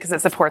win-win-win because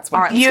it supports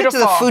women. All right, let's get to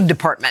the food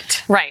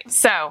department. Right.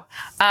 So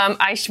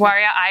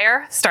Aishwarya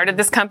Iyer started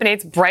this company.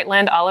 It's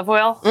Brightland Olive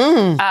Oil.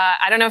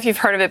 I don't know if you've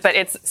heard of it, but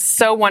it's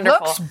so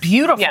wonderful. Looks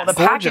beautiful. Yes. The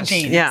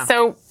packaging. Yeah.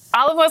 So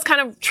olive oil is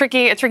kind of a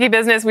tricky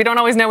business. We don't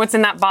always know what's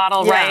in that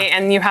bottle, right?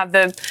 And you have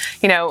those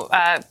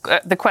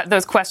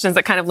questions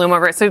that kind of loom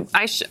over it. So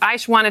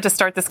Aish wanted to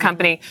start this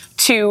company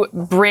to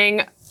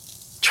bring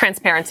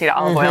transparency to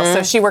olive oil.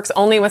 So she works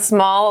only with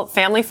small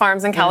family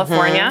farms in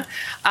California,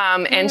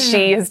 and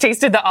she has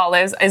tasted the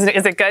olives. Is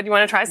it good? You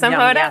want to try some,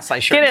 Hoda? Yes, I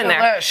sure Get in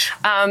there.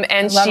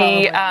 And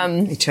she,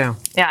 me too.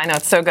 Yeah, I know,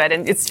 it's so good,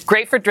 and it's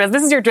great for drizzle.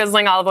 This is your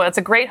drizzling olive oil. It's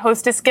a great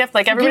hostess gift.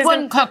 Like everybody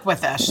wouldn't cook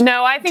with this.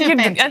 No, I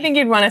think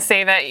you'd want to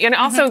save it. And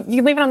also,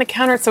 you leave it on the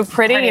counter. It's so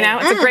pretty. You know,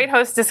 it's a great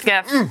hostess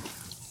gift.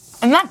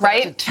 And that's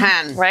right.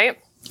 10. Right.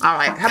 All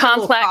right.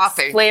 Complex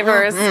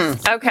flavors.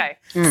 Okay.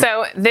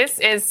 So this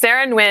is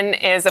Sarah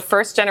Nguyen is a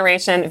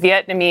first-generation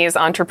Vietnamese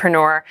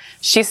entrepreneur.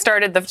 She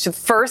started the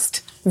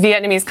first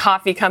Vietnamese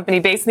coffee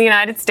company based in the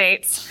United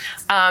States.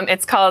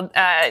 It's called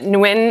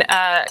Nguyen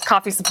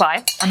Coffee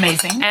Supply.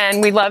 Amazing.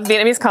 And we love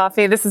Vietnamese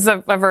coffee. This is a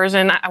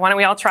version. Why don't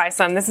we all try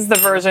some? This is the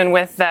version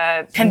with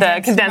the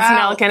condensed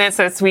milk in it,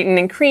 so it's sweetened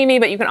and creamy,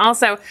 but you can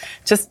also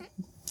just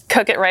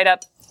cook it right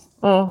up.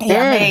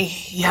 Yummy.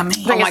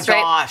 Oh my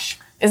gosh.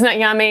 Isn't that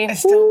yummy?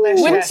 It's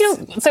delicious. Wouldn't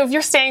you? So if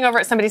you're staying over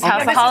at somebody's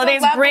house, the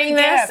holidays, bring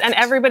this, and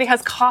everybody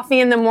has coffee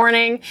in the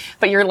morning,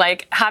 but you're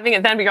like having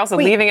it then, but you're also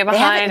leaving it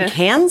behind. They have it in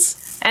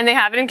cans? And they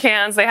have it in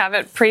cans. They have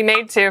it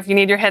pre-made too if you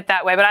need your hit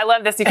that way. But I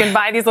love this. You can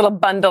buy these little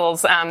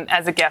bundles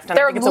as a gift. And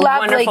I think it's a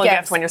wonderful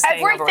gift when you're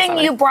staying over with Everything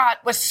somebody. you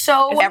brought was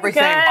so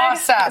Everything. good.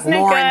 Awesome. Isn't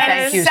it Lauren, good?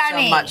 thank you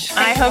so much.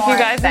 I hope you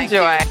guys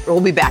enjoy. We'll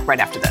be back right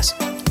after this.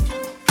 Great.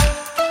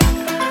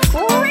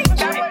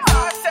 That was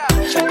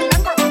awesome.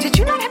 Remember, did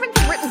you not have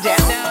anything written down?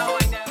 No,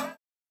 I know.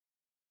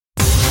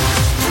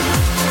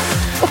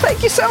 Well,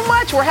 thank you so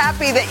much. We're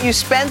happy that you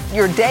spent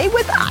your day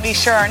with us. Be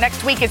sure.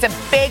 Next week is a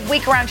big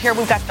week around here.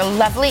 We've got the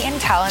lovely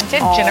and talented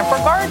Jennifer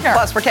Gardner.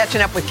 Plus, we're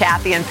catching up with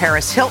Kathy and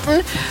Paris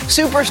Hilton.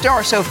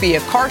 Superstar Sophia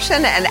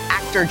Carson and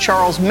actor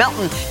Charles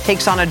Melton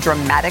takes on a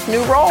dramatic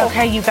new role.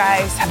 Okay, you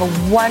guys have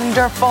a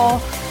wonderful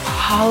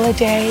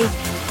holiday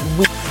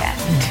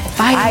weekend.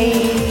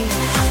 Bye.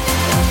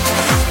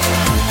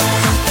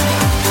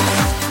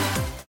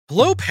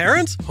 Hello,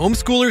 parents,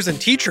 homeschoolers,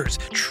 and teachers.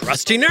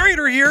 Trusty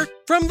narrator here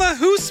from the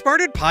Who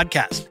Smarted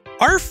podcast.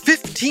 Our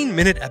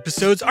 15-minute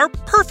episodes are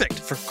perfect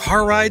for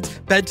car rides,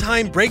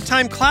 bedtime, break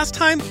time, class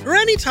time, or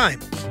anytime.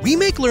 We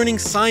make learning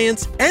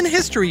science and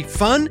history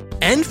fun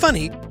and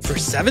funny for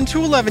 7 to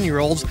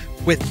 11-year-olds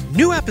with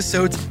new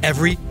episodes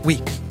every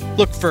week.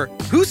 Look for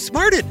Who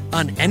Smarted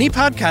on any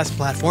podcast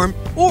platform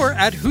or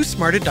at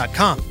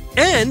whosmarted.com.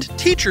 And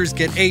teachers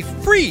get a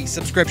free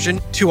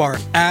subscription to our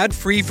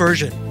ad-free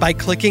version by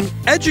clicking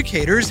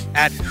educators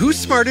at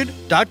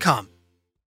whosmarted.com.